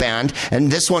punk band,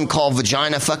 and this one called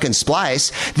Vagina fucking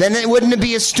Splice, then it wouldn't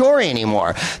be a story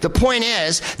anymore. The point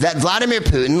is that Vladimir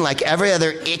Putin, like every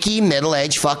other icky,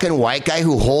 middle-aged fucking white guy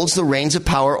who holds the reins of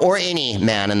power, or any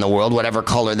man in the world, whatever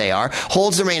color they are,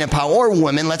 holds the reign of power, or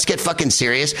women, let's get fucking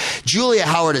serious. Julia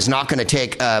Howard is not going to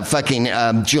take fucking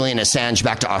Julian Assange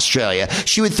back to Australia.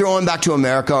 She would throw him back to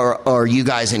America or you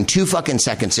guys in 2 fucking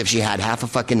seconds if she had half a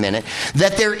fucking minute.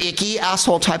 That they're icky,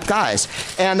 asshole type guys.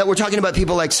 And that we're talking about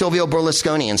people like Silvio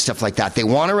Berlusconi and stuff like that. They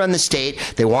want to run the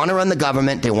state, they want to run the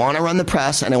government, they want to run the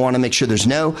press, and they want to make sure there's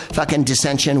no fucking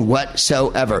dissension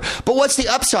whatsoever. But what's the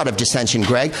upside of dissension,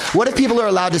 Greg? What if people are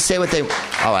allowed to say what they...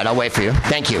 All right, I'll wait for you.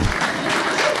 Thank you.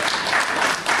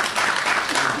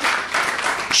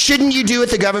 Shouldn't you do what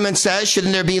the government says?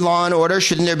 Shouldn't there be law and order?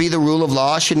 Shouldn't there be the rule of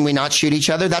law? Shouldn't we not shoot each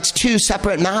other? That's two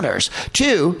separate matters.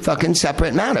 Two fucking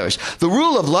separate matters. The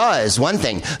rule of law is one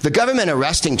thing. The government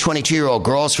arresting 22-year-old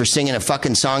girls for singing a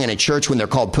fucking song in a church when they're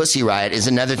called Pussy Riot is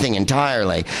another thing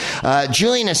entirely.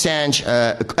 Julian Assange,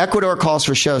 Ecuador calls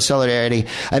for show solidarity.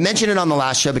 I mentioned it on the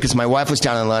last show because my wife was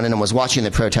down in London and was watching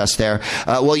the protest there.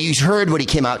 Well, you heard what he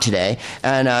came out today.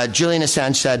 And Julian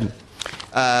Assange said,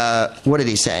 what did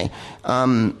he say?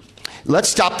 Let's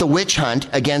stop the witch hunt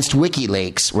against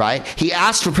WikiLeaks, right? He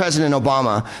asked for President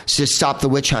Obama to stop the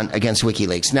witch hunt against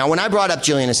WikiLeaks. Now, when I brought up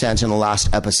Julian Assange in the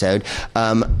last episode,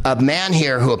 a man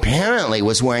here who apparently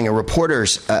was wearing a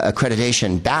reporter's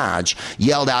accreditation badge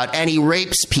yelled out, and he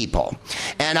rapes people.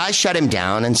 And I shut him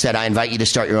down and said, I invite you to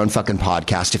start your own fucking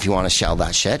podcast if you want to shell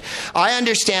that shit. I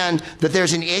understand that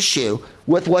there's an issue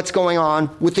with what's going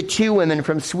on with the two women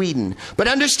from Sweden. But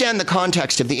understand the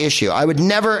context of the issue. I would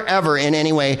never, ever in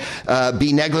any way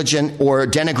be negligent or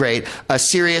denigrate a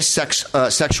serious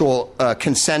sexual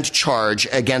consent charge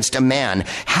against a man.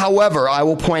 However, I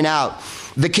will point out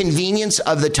the convenience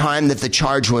of the time that the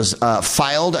charge was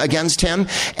filed against him,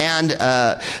 and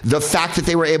the fact that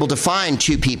they were able to find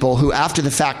two people who after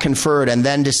the fact conferred and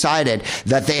then decided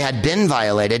that they had been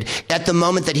violated at the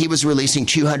moment that he was releasing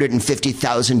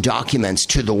 250,000 documents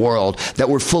to the world that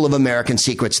were full of American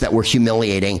secrets that were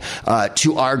humiliating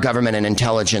to our government and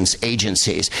intelligence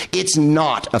agencies. It's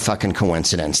not a fucking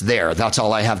coincidence. That's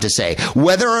all I have to say.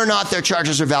 Whether or not their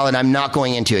charges are valid, I'm not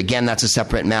going into. Again, that's a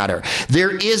separate matter.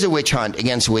 There is a witch hunt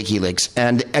against WikiLeaks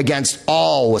and against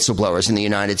all whistleblowers in the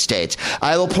United States.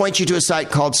 I will point you to a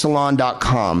site called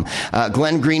Salon.com.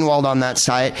 Glenn Greenwald on that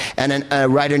site, and a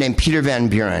writer named Peter Van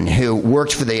Buren, who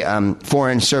worked for the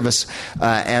Foreign Service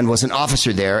and was an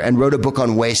officer there and wrote a book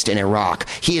on waste in Iraq.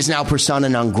 He is now persona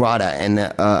non grata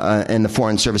in the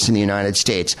Foreign Service in the United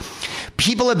States.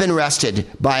 People have been arrested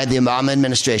by the Obama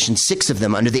administration, 6 of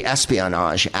them under the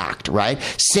Espionage Act, right?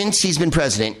 Since he's been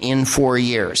president in 4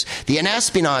 years. The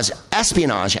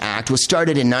Espionage Act was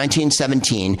started in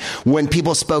 1917 when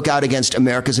people spoke out against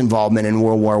America's involvement in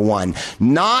World War I.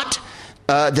 Not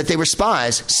that they were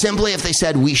spies, simply if they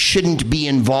said we shouldn't be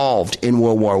involved in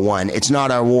World War I. It's not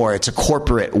our war, it's a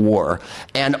corporate war.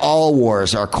 And all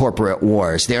wars are corporate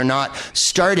wars. They're not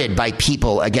started by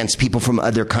people against people from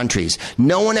other countries.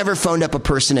 No one ever phoned up a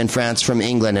person in France from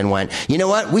England and went, you know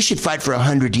what, we should fight for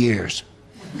 100 years.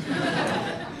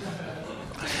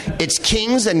 It's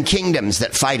kings and kingdoms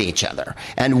that fight each other,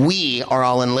 and we are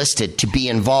all enlisted to be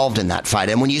involved in that fight.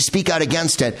 And when you speak out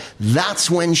against it,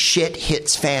 that's when shit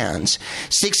hits fans.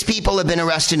 6 people have been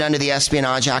arrested under the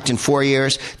Espionage Act in 4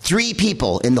 years. 3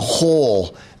 people in the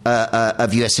whole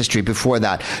of U.S. history before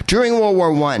that. During World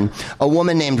War I, a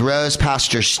woman named Rose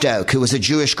Pastor Stoke, who was a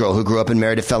Jewish girl who grew up and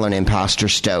married a fellow named Pastor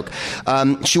Stoke.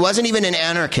 She wasn't even an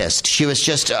anarchist. She was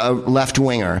just a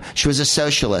left-winger. She was a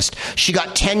socialist. She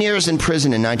got 10 years in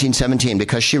prison in 1917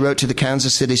 because she wrote to the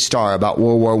Kansas City Star about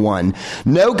World War I.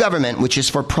 No government which is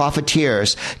for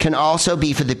profiteers can also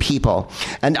be for the people.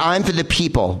 And I'm for the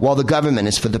people, while the government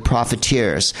is for the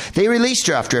profiteers. They released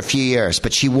her after a few years,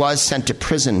 but she was sent to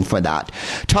prison for that.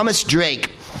 Thomas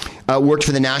Drake worked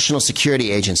for the National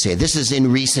Security Agency. This is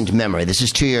in recent memory. This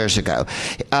is 2 years ago.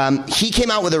 He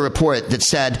came out with a report that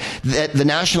said that the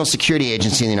National Security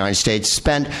Agency in the United States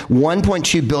spent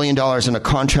 $1.2 billion on a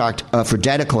contract for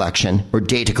data collection, or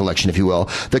data collection, if you will,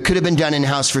 that could have been done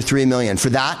in-house for $3 million. For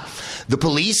that, the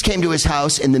police came to his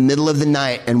house in the middle of the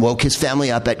night and woke his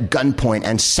family up at gunpoint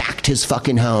and sacked his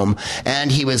fucking home. And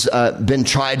he was been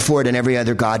tried for it and every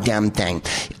other goddamn thing.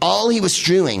 All he was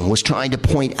doing was trying to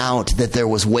point out that there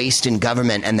was waste in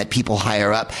government and that people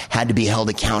higher up had to be held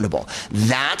accountable.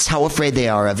 That's how afraid they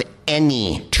are of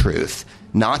any truth.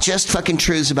 Not just fucking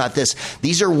truths about this.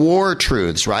 These are war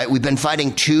truths, right? We've been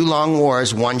fighting 2 long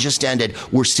wars. One just ended.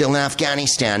 We're still in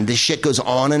Afghanistan. This shit goes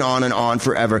on and on and on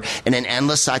forever in an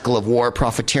endless cycle of war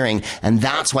profiteering. And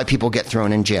that's why people get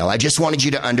thrown in jail. I just wanted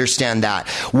you to understand that.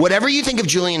 Whatever you think of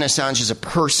Julian Assange as a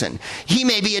person, he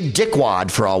may be a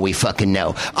dickwad for all we fucking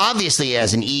know. Obviously, he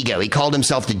has an ego. He called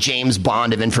himself the James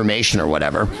Bond of information or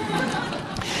whatever.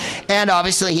 And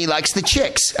obviously, he likes the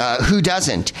chicks. Who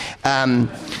doesn't?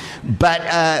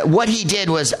 But what he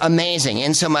did was amazing,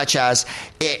 in so much as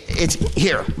it's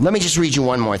here. Let me just read you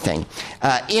one more thing.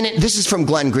 This is from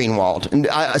Glenn Greenwald,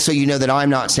 and so you know that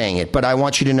I'm not saying it, but I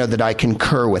want you to know that I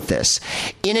concur with this.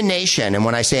 In a nation, and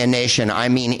when I say a nation, I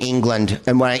mean England,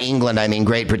 and by England I mean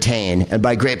Great Britain, and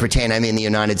by Great Britain I mean the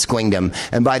United Squingdom,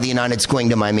 and by the United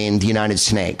Squingdom I mean the United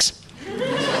Snakes.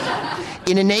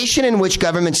 In a nation in which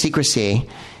government secrecy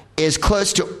is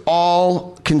close to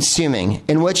all-consuming,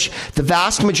 in which the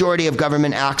vast majority of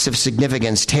government acts of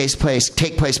significance take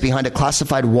place behind a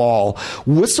classified wall.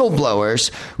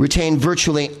 Whistleblowers retain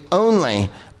virtually only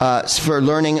for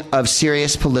learning of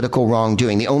serious political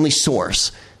wrongdoing, the only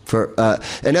source.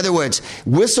 In other words,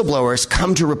 whistleblowers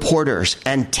come to reporters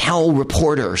and tell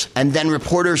reporters, and then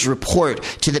reporters report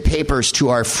to the papers, to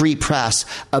our free press,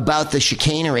 about the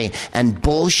chicanery and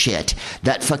bullshit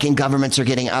that fucking governments are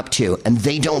getting up to. And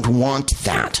they don't want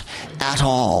that at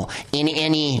all, in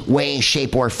any way,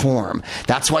 shape, or form.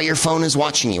 That's why your phone is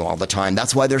watching you all the time.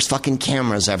 That's why there's fucking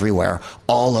cameras everywhere,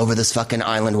 all over this fucking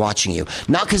island watching you.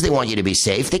 Not because they want you to be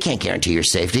safe. They can't guarantee your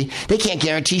safety. They can't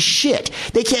guarantee shit.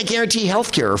 They can't guarantee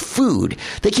healthcare or food.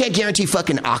 They can't guarantee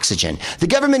fucking oxygen. The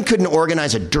government couldn't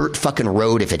organize a dirt fucking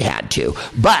road if it had to,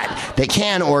 but they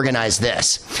can organize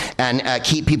this and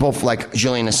keep people like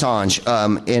Julian Assange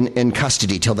in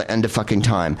custody till the end of fucking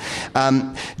time.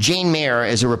 Jane Mayer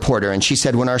is a reporter, and she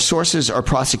said, when our sources are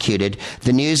prosecuted,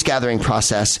 the news gathering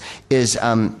process is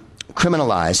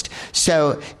criminalized,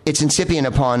 so it's incipient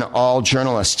upon all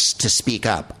journalists to speak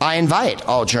up. I invite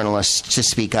all journalists to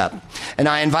speak up. And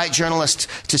I invite journalists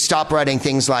to stop writing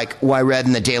things like what I read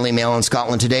in the Daily Mail in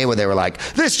Scotland today, where they were like,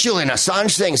 this Julian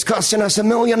Assange thing's costing us £1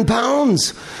 million.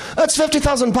 That's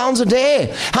 £50,000 a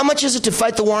day. How much is it to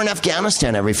fight the war in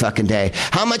Afghanistan every fucking day?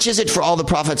 How much is it for all the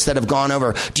profits that have gone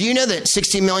over? Do you know that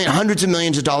 60 million, hundreds of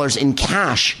millions of dollars in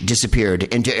cash disappeared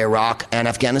into Iraq and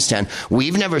Afghanistan?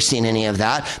 We've never seen any of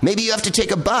that. Maybe you have to take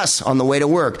a bus on the way to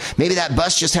work. Maybe that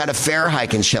bus just had a fare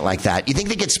hike and shit like that. You think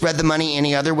they could spread the money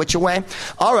any other which way?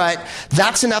 All right,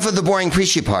 that's enough of the boring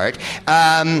preachy part.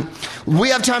 We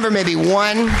have time for maybe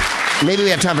one. Maybe we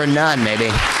have time for none,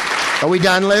 maybe. Are we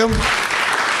done, Lou?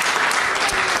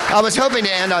 I was hoping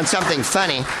to end on something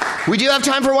funny. We do have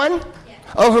time for one?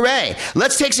 Oh, hooray.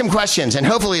 Let's take some questions, and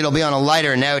hopefully it'll be on a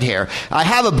lighter note here. I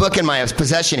have a book in my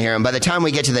possession here, and by the time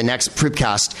we get to the next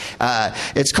Proopcast,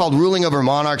 it's called Ruling Over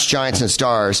Monarchs, Giants, and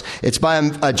Stars. It's by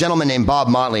a gentleman named Bob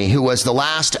Motley, who was the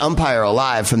last umpire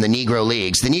alive from the Negro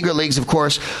Leagues. The Negro Leagues, of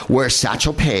course, where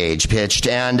Satchel Paige pitched,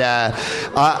 and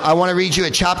I want to read you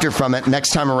a chapter from it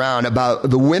next time around about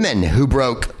the women who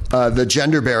broke the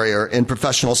gender barrier in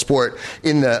professional sport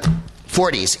in the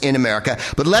 40s in America.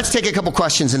 But let's take a couple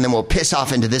questions and then we'll piss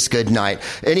off into this good night.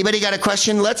 Anybody got a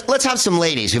question? Let's have some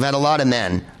ladies. We've had a lot of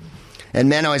men. And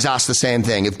men always ask the same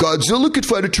thing. If Godzilla could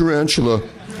fight a tarantula.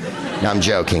 No, I'm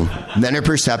joking. Men are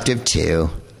perceptive too.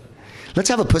 Let's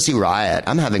have a pussy riot.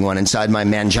 I'm having one inside my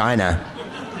mangina.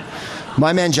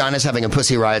 My mangina's having a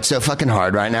pussy riot so fucking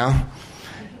hard right now.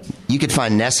 You could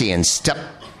find Nessie and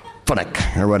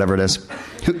Stepfunic or whatever it is.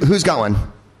 Who's got one?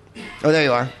 Oh, there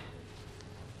you are.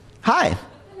 Hi.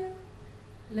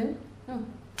 Hello? Oh.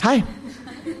 Hi.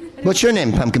 What's your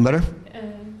name, Pumpkin Butter?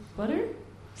 Butter?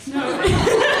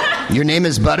 No. Your name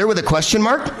is Butter with a question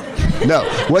mark? No.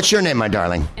 What's your name, my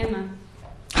darling? Emma.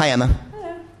 Hi, Emma.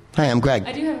 Hello. Hi, I'm Greg.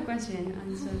 I do have a question,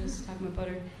 and so just talking about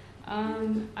butter.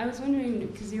 I was wondering,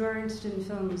 because you are interested in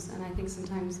films, and I think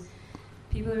sometimes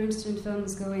people who are interested in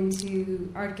films go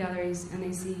into art galleries and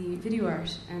they see video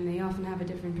art, and they often have a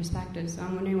different perspective. So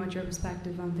I'm wondering what your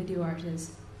perspective on video art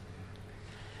is.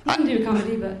 You can do a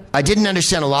comedy, but... I didn't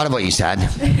understand a lot of what you said.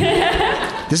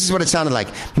 This is what it sounded like.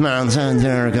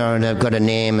 I've got a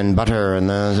name and butter and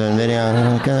there's a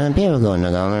video. People go in the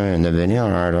gallery and the video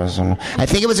artists. I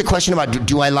think it was a question about,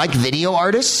 do I like video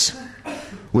artists?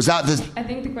 Was that the... I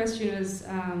think the question is,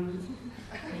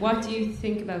 what do you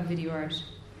think about video art?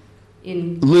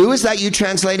 Lou, is that you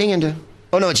translating into...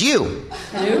 Oh, no, it's you.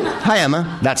 Hello? Hi,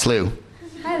 Emma. That's Lou.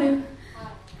 Hi, Lou.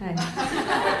 Hi.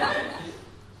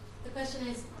 The question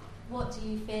is, what do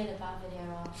you feel about video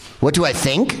art? What do I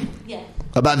think? Yeah.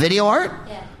 About video art?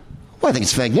 Yeah. Well, I think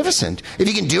it's magnificent. If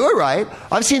you can do it right.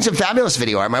 I've seen some fabulous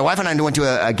video art. My wife and I went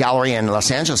to a gallery in Los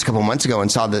Angeles a couple months ago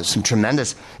and saw some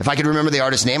tremendous... If I could remember the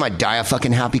artist's name, I'd die a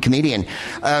fucking happy comedian.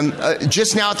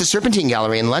 Just now at the Serpentine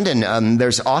Gallery in London,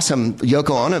 there's awesome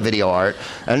Yoko Ono video art.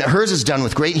 And hers is done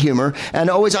with great humor and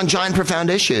always on giant,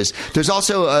 profound issues. There's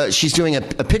also... she's doing a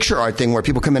picture art thing where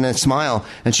people come in and smile,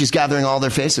 and she's gathering all their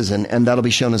faces, and that'll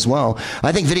be shown as well.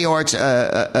 I think video art's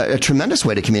a tremendous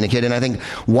way to communicate, and I think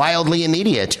wildly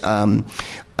immediate.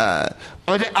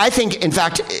 I think, in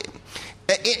fact,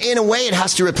 in a way, it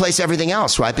has to replace everything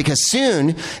else, right? Because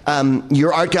soon,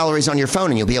 your art gallery's on your phone,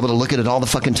 and you'll be able to look at it all the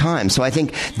fucking time. So I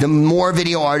think the more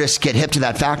video artists get hip to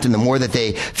that fact, and the more that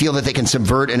they feel that they can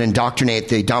subvert and indoctrinate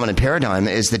the dominant paradigm,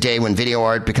 is the day when video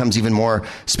art becomes even more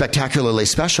spectacularly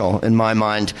special, in my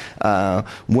mind,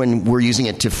 when we're using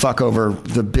it to fuck over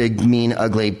the big, mean,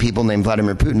 ugly people named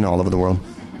Vladimir Putin all over the world.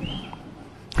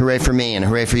 Hooray for me and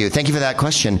hooray for you. Thank you for that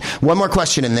question. One more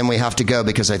question and then we have to go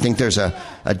because I think there's a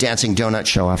dancing donut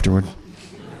show afterward.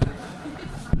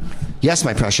 Yes,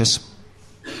 my precious.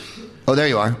 Oh, there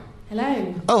you are.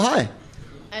 Hello. Oh, hi.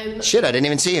 Shit, I didn't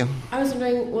even see you. I was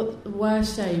wondering what the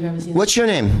worst show you've ever seen. What's your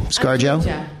name, ScarJo?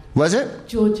 Georgia. Was it?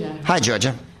 Georgia. Hi,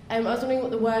 Georgia. I was wondering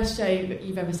what the worst show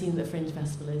you've ever seen at the Fringe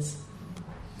Festival is.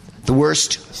 The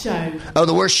worst show. Oh,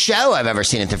 the worst show I've ever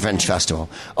seen at the Fringe Festival.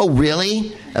 Oh,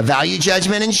 really? A value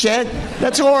judgment and shit?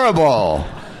 That's horrible.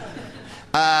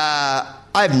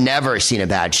 I've never seen a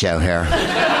bad show here.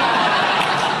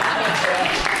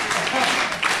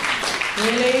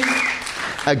 Really?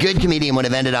 A good comedian would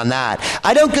have ended on that.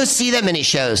 I don't go see that many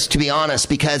shows, to be honest,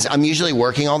 because I'm usually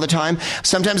working all the time.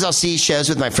 Sometimes I'll see shows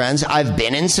with my friends. I've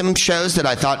been in some shows that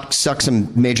I thought sucked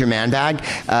some major man bag.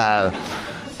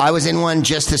 I was in one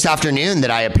just this afternoon that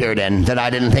I appeared in that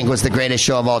I didn't think was the greatest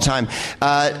show of all time.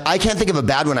 I can't think of a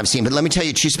bad one I've seen, but let me tell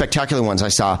you two spectacular ones I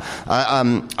saw.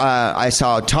 I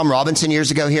saw Tom Robinson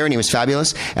years ago here, and he was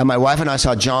fabulous. And my wife and I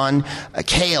saw John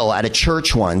Cale at a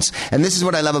church once. And this is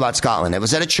what I love about Scotland. It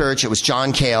was at a church. It was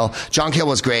John Cale. John Cale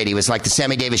was great. He was like the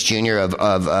Sammy Davis Jr.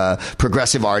 of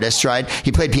progressive artists, right?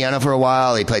 He played piano for a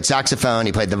while. He played saxophone.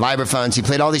 He played the vibraphones. He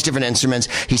played all these different instruments.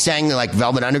 He sang like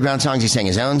Velvet Underground songs. He sang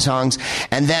his own songs.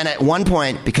 And then at one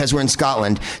point, because we're in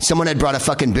Scotland, someone had brought a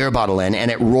fucking beer bottle in and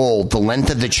it rolled the length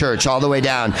of the church all the way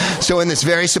down. So in this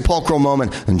very sepulchral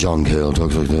moment, and John Cale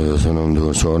talks like this, and I'm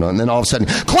doing so, and then all of a sudden,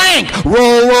 clank! Roll,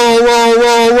 roll, roll,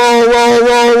 roll, roll, roll,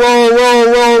 roll, roll, roll,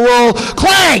 roll, roll,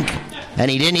 clank!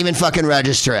 And he didn't even fucking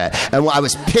register it. And I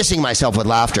was pissing myself with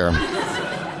laughter.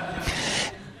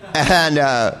 And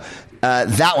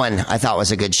that one I thought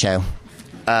was a good show.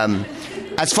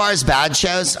 As far as bad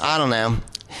shows, I don't know.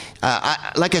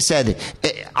 Like I said,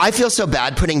 I feel so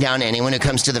bad putting down anyone who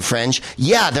comes to the Fringe.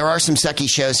 Yeah, there are some sucky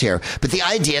shows here, but the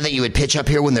idea that you would pitch up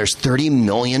here when there's 30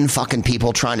 million fucking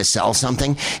people trying to sell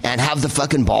something and have the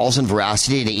fucking balls and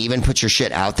veracity to even put your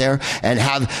shit out there and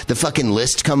have the fucking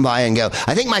list come by and go.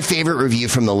 I think my favorite review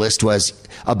from the list was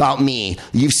about me.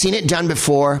 You've seen it done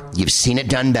before. You've seen it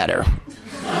done better.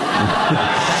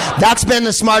 That's been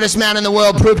the Smartest Man in the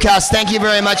World Poopcast. Thank you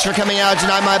very much for coming out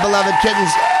tonight, my beloved kittens.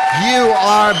 You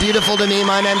are beautiful to me.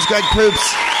 My name's Greg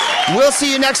Poops. We'll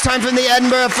see you next time from the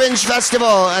Edinburgh Fringe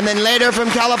Festival, and then later from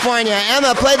California.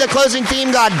 Emma, play the closing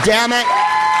theme, God damn it.